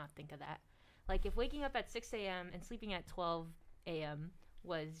did I not think of that? Like, if waking up at 6 a.m. and sleeping at 12 a.m.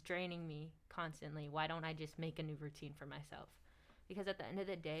 was draining me constantly, why don't I just make a new routine for myself? Because at the end of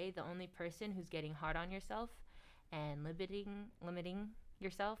the day, the only person who's getting hard on yourself and limiting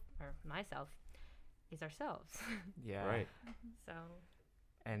yourself, or myself, is ourselves. Yeah. Right. So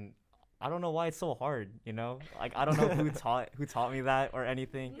And I don't know why it's so hard, Like I don't know who taught me that or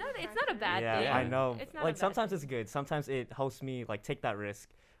anything. no, it's not a bad Yeah, thing. I know. It's not Like a bad sometimes thing. it's good. Sometimes it helps me like take that risk.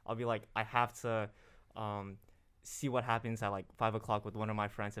 I'll be like, I have to see what happens at like 5 o'clock with one of my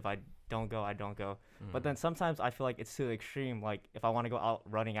friends. If I don't go, I don't go. But then sometimes I feel like it's too extreme. Like if I want to go out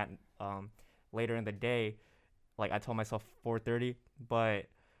running at later in the day, like I told myself 4:30, but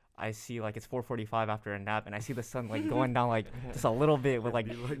I see like it's 4:45 after a nap, and I see the sun like going down like just a little bit with like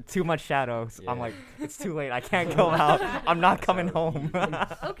too much shadows. I'm Yeah. like, it's too late. I can't go out. I'm not coming home.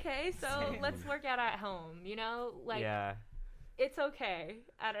 Okay, so Same. let's work out at home. You know, like yeah. it's okay.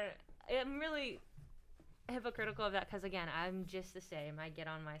 I'm really hypocritical of that because again, I'm just the same. I get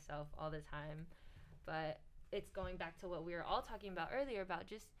on myself all the time, but it's going back to what we were all talking about earlier about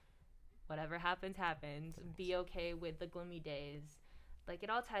just whatever happens. Be okay with the gloomy days. Like it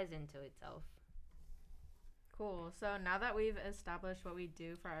all ties into itself. Cool. So now that we've established what we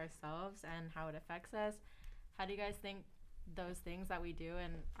do for ourselves and how it affects us, how do you guys think those things that we do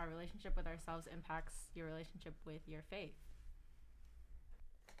and our relationship with ourselves impacts your relationship with your faith?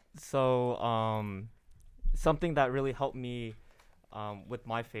 So something that really helped me with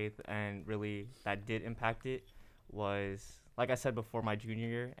my faith and really that did impact it was, like I said before, my junior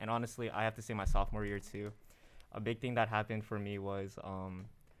year, and honestly I have to say my sophomore year too. A big thing that happened for me was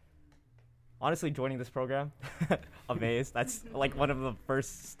honestly joining this program. Amazed. That's like one of the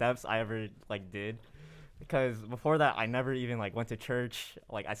first steps I ever like did, because before that I never even like went to church.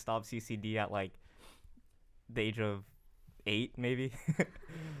 Like I stopped CCD at like the age of 8 maybe.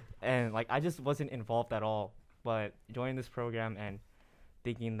 And like I just wasn't involved at all. But joining this program and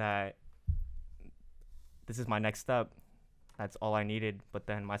thinking that this is my next step, that's all I needed. But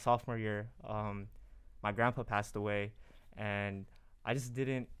then my sophomore year, my grandpa passed away, and I just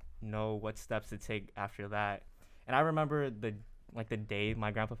didn't know what steps to take after that. And I remember the day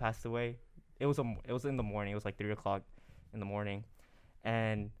my grandpa passed away. It was in the morning. It was like 3 o'clock in the morning,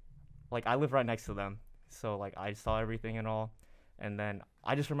 and like I live right next to them, so like I saw everything and all. And then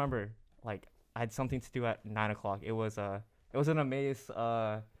I just remember like I had something to do at 9 o'clock. It was an Emmaus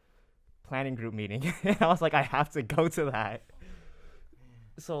planning group meeting. And I was like, I have to go to that.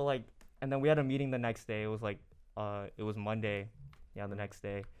 So like, and then we had a meeting the next day. It was like it was Monday, yeah, the next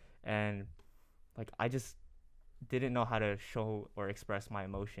day. And like I just didn't know how to show or express my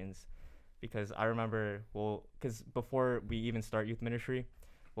emotions, because I remember, well, because before we even start youth ministry,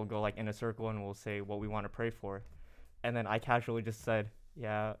 we'll go like in a circle and we'll say what we want to pray for. And then I casually just said,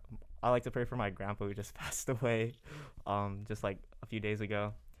 yeah, I like to pray for my grandpa who just passed away just like a few days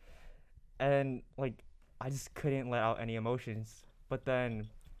ago. And like I just couldn't let out any emotions. But then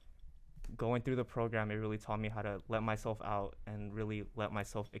going through the program, it really taught me how to let myself out and really let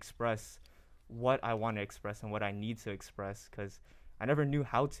myself express what I want to express and what I need to express, because I never knew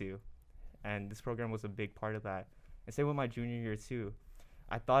how to. And this program was a big part of that. And same with my junior year too.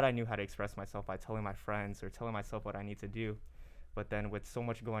 I thought I knew how to express myself by telling my friends or telling myself what I need to do. But then with so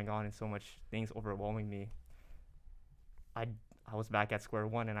much going on and so much things overwhelming me, I was back at square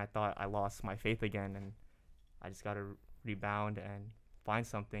one, and I thought I lost my faith again, and I just got to rebound and find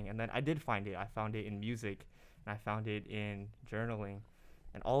something. And then I did find it. I found it in music, and I found it in journaling,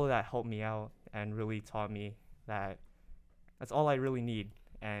 and all of that helped me out and really taught me that that's all I really need.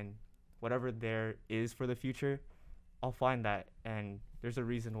 And whatever there is for the future, I'll find that. And there's a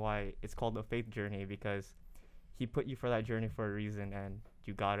reason why it's called the faith journey, because he put you for that journey for a reason, and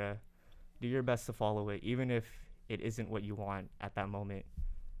you gotta do your best to follow it, even if it isn't what you want at that moment.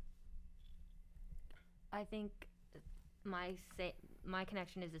 I think my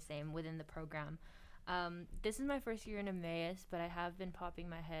connection is the same within the program. This is my first year in Emmaus, but I have been popping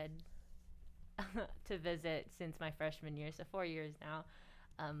my head to visit since my freshman year, so 4 years now.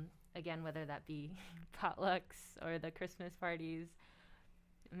 Again, whether that be potlucks or the Christmas parties.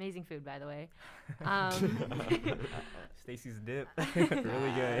 Amazing food, by the way. Stacy's dip,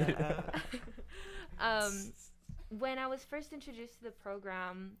 really good. When I was first introduced to the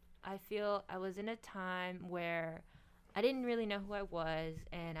program, I feel I was in a time where I didn't really know who I was,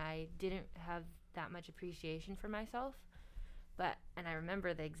 and I didn't have that much appreciation for myself. And I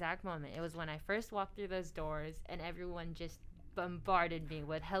remember the exact moment. It was when I first walked through those doors, and everyone just bombarded me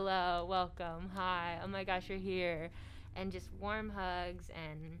with hello, welcome, hi, oh my gosh, you're here, and just warm hugs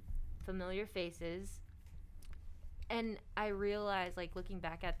and familiar faces. And I realized, like, looking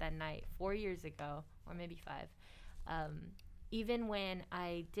back at that night 4 years ago, or maybe 5, even when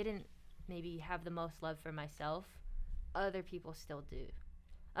I didn't maybe have the most love for myself, other people still do.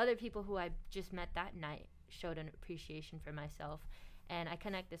 Other people who I just met that night showed an appreciation for myself. And I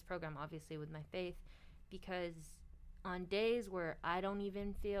connect this program obviously with my faith, because on days where I don't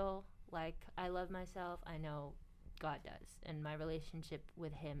even feel like I love myself, I know God does, and my relationship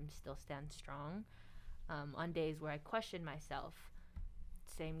with him still stands strong. On days where I question myself,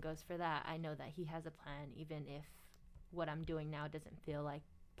 same goes for that. I know that he has a plan, even if what I'm doing now doesn't feel like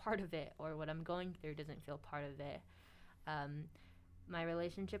part of it, or what I'm going through doesn't feel part of it. My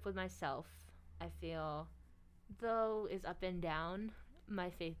relationship with myself, I feel, though is up and down, my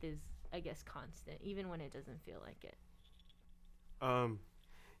faith is, I guess, constant, even when it doesn't feel like it.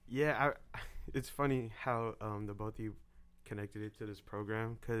 Yeah, it's funny how the both of you connected it to this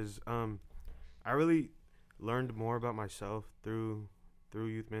program, because I really learned more about myself through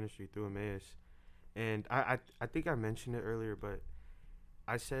youth ministry, through Emmaus. And I think I mentioned it earlier, but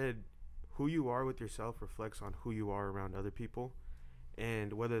I said who you are with yourself reflects on who you are around other people.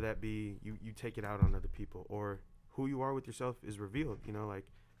 And whether that be you take it out on other people, or who you are with yourself is revealed, like,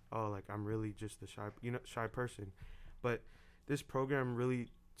 oh, like I'm really just a shy person. But this program really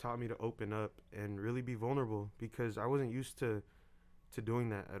taught me to open up and really be vulnerable, because I wasn't used to doing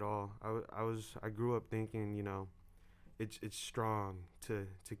that at all. I grew up thinking, it's strong to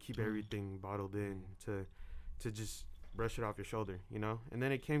keep everything bottled in, to just brush it off your shoulder, And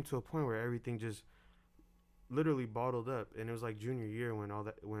then it came to a point where everything just literally bottled up, and it was like junior year when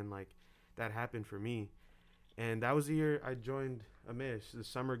that happened for me. And that was the year I joined Emmaus, the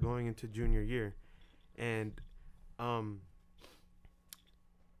summer going into junior year. And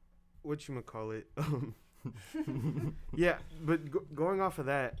whatchamacallit, yeah, but going off of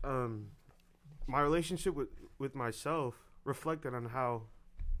that, my relationship with myself reflected on how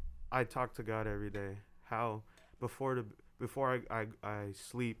I talk to God every day. How before I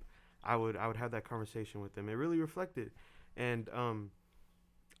sleep, I would have that conversation with him. It really reflected. And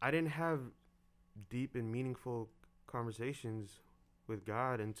I didn't have deep and meaningful conversations with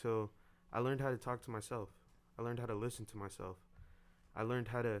God until I learned how to talk to myself. I learned how to listen to myself. I learned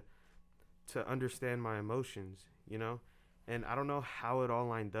how to understand my emotions, And I don't know how it all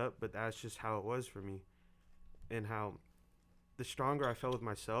lined up, but that's just how it was for me. And how the stronger I felt with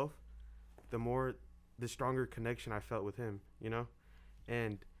myself, the stronger connection I felt with him,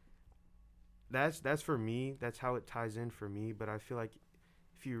 And that's for me. That's how it ties in for me. But I feel like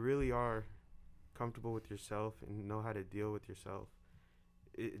if you really are comfortable with yourself and know how to deal with yourself,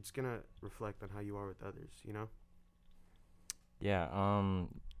 it's gonna reflect on how you are with others,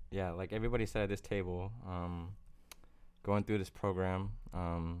 Yeah, like everybody said at this table, going through this program,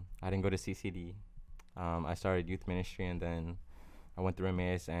 I didn't go to CCD. I started youth ministry, and then I went through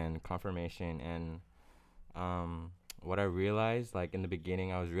Emmaus and confirmation. And what I realized, like in the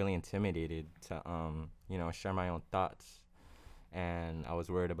beginning, I was really intimidated to, share my own thoughts. And I was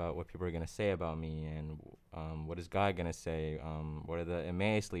worried about what people are going to say about me, and what is God going to say? What are the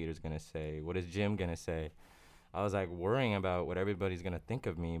Emmaus leaders going to say? What is Jim going to say? I was like worrying about what everybody's going to think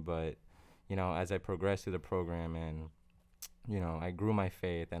of me. But, as I progressed through the program, and, I grew my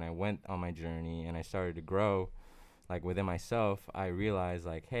faith, and I went on my journey, and I started to grow, like within myself, I realized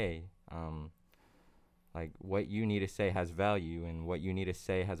like, hey, like what you need to say has value, and what you need to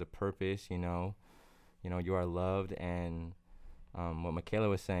say has a purpose, you are loved. And what Michaela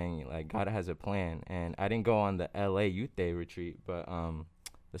was saying, like God has a plan. And I didn't go on the LA Youth Day retreat, but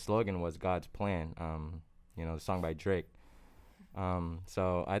the slogan was God's plan, the song by Drake.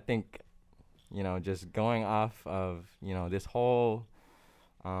 So I think, just going off of, this whole,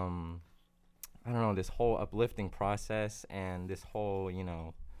 this whole uplifting process, and this whole,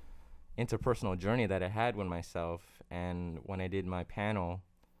 interpersonal journey that I had with myself. And when I did my panel,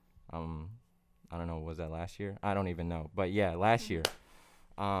 I don't know, was that last year? I don't even know. But yeah, last year,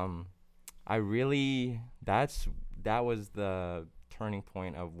 I really, that was the turning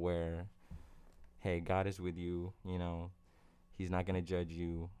point of where, hey, God is with you, he's not going to judge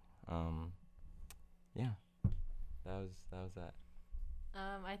you. Yeah, that was that.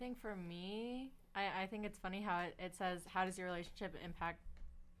 I think for me, I think it's funny how it says, how does your relationship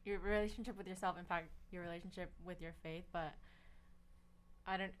with yourself impact your relationship with your faith? But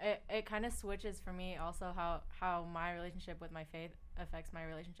it kind of switches for me also how my relationship with my faith affects my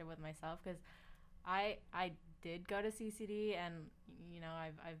relationship with myself, because I did go to CCD, and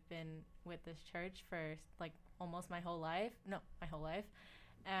I've been with this church for like almost my whole life,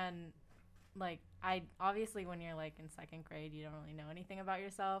 and like I obviously, when you're like in second grade, you don't really know anything about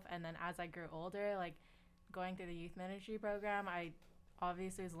yourself. And then as I grew older, like going through the youth ministry program, I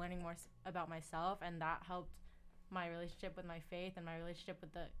obviously was learning more about myself, and that helped my relationship with my faith and my relationship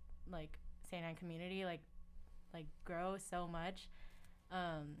with the like St. Anne community like grow so much.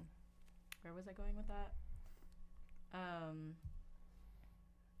 Where was I going with that?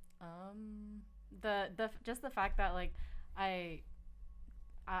 Just the fact that like I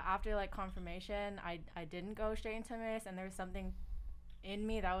after like confirmation, I didn't go straight into Emmaus, and there was something in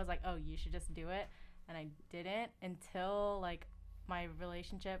me that was like, oh, you should just do it. And I didn't until like my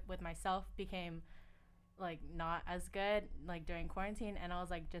relationship with myself became like not as good like during quarantine, and I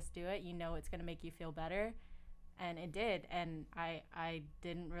was like, just do it, you know, it's gonna make you feel better. And it did. And I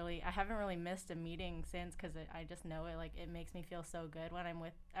haven't really missed a meeting since, because I just know it, like, it makes me feel so good when I'm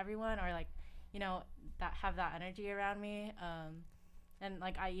with everyone, or like, you know, that have that energy around me. And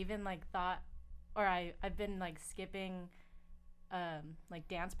like I even like thought, or I've been like skipping like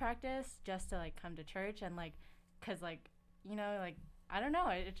dance practice just to like come to church, and like, cause like, you know, like, I don't know,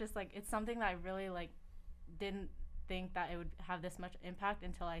 it just like, it's something that I really like didn't think that it would have this much impact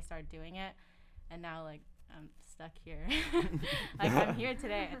until I started doing it. And now like I'm stuck here. Like I'm here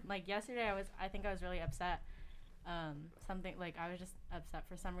today. Like yesterday I think I was really upset. Something like, I was just upset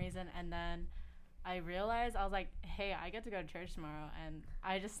for some reason, and then I realized, I was like, hey, I get to go to church tomorrow, and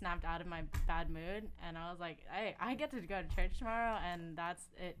I just snapped out of my bad mood, and I was like, hey, I get to go to church tomorrow, and that's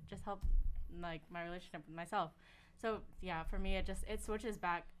it. Just helped like my relationship with myself. So yeah, for me, it switches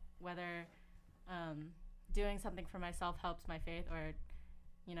back whether doing something for myself helps my faith, or,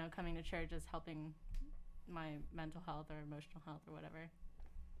 you know, coming to church is helping my mental health or emotional health or whatever.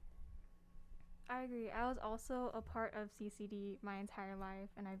 I agree. I was also a part of CCD my entire life,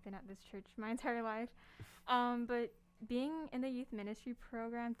 and I've been at this church my entire life. But being in the youth ministry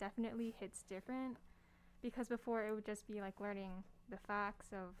program definitely hits different, because before it would just be like learning the facts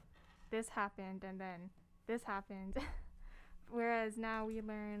of this happened and then this happened. Whereas now we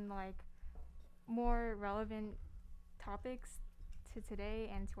learn like more relevant topics to today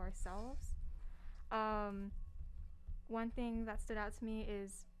and to ourselves. One thing that stood out to me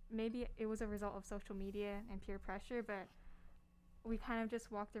is, maybe it was a result of social media and peer pressure, but we kind of just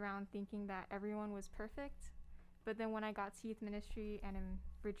walked around thinking that everyone was perfect. But then when I got to youth ministry and in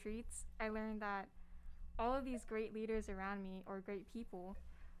retreats, I learned that all of these great leaders around me, or great people,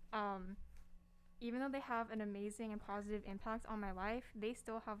 even though they have an amazing and positive impact on my life, they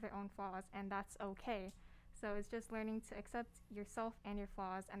still have their own flaws, and that's okay. So it's just learning to accept yourself and your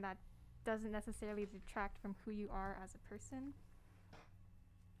flaws, and that doesn't necessarily detract from who you are as a person.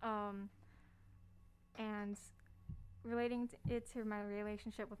 And relating it to my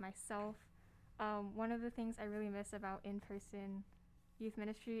relationship with myself, one of the things I really miss about in-person youth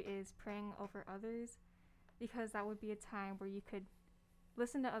ministry is praying over others, because that would be a time where you could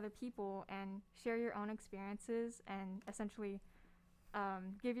listen to other people and share your own experiences, and essentially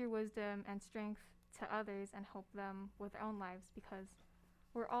give your wisdom and strength to others and help them with their own lives, because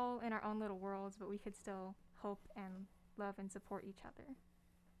we're all in our own little worlds, but we could still hope and love and support each other.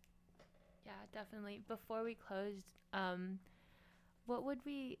 Yeah, definitely. Before we closed, what would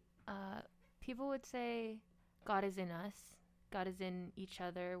we, people would say God is in us, God is in each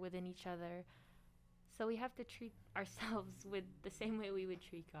other, within each other. So we have to treat ourselves with the same way we would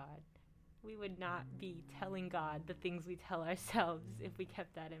treat God. We would not be telling God the things we tell ourselves if we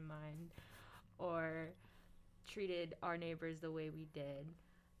kept that in mind, or treated our neighbors the way we did.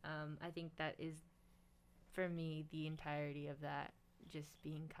 I think that is, for me, the entirety of that, just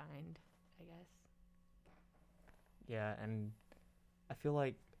being kind, I guess. Yeah, and I feel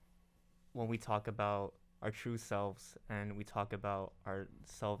like when we talk about our true selves, and we talk about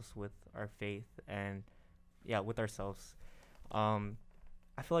ourselves with our faith, and yeah, with ourselves,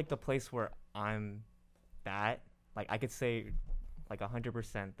 I feel like the place where I'm that, like I could say like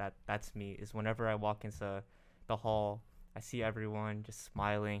 100% that that's me, is whenever I walk into the hall, I see everyone just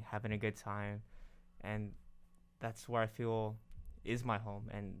smiling, having a good time, and that's where I feel is my home,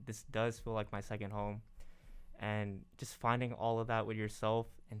 and this does feel like my second home. And just finding all of that with yourself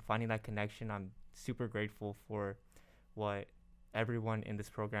and finding that connection, I'm super grateful for what everyone in this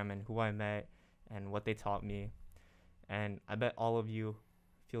program and who I met and what they taught me. And I bet all of you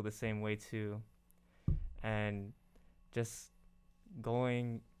feel the same way too. And just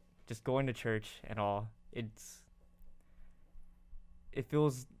going to church and all, it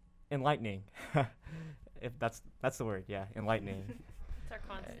feels enlightening. If that's the word, yeah, enlightening. It's our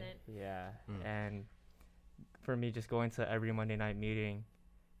constant. Yeah. And for me, just going to every Monday night meeting,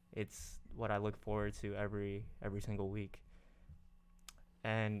 it's what I look forward to every single week.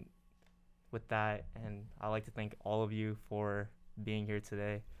 And with that, and I'd like to thank all of you for being here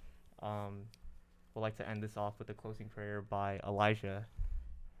today. We'd like to end this off with a closing prayer by Elijah.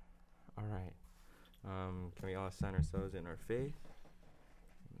 All right. Can we all assign ourselves in our faith?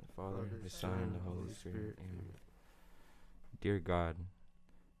 In the Father, the Son, and the Holy Spirit. Amen. Dear God,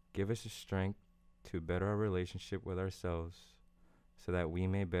 give us the strength to better our relationship with ourselves, so that we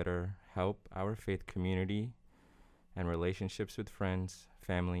may better help our faith community and relationships with friends,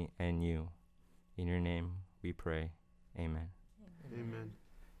 family, and you. In your name we pray. Amen. Amen.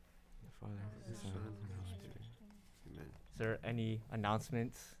 The Father, the Son, and the Holy Spirit. Amen. there any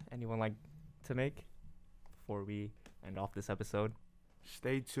announcements anyone like to make before we end off this episode?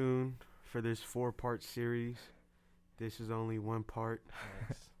 Stay tuned for this 4-part series. This is only one part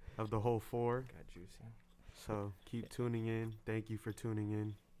of the whole 4. Got juicy. So keep tuning in. Thank you for tuning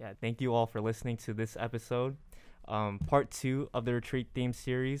in. Yeah, thank you all for listening to this episode. Part 2 of the retreat theme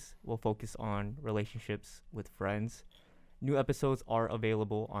series will focus on relationships with friends. New episodes are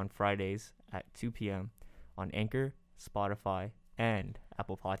available on Fridays at 2 p.m. on Anchor, Spotify, and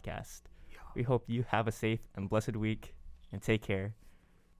Apple Podcast. We hope you have a safe and blessed week, and take care.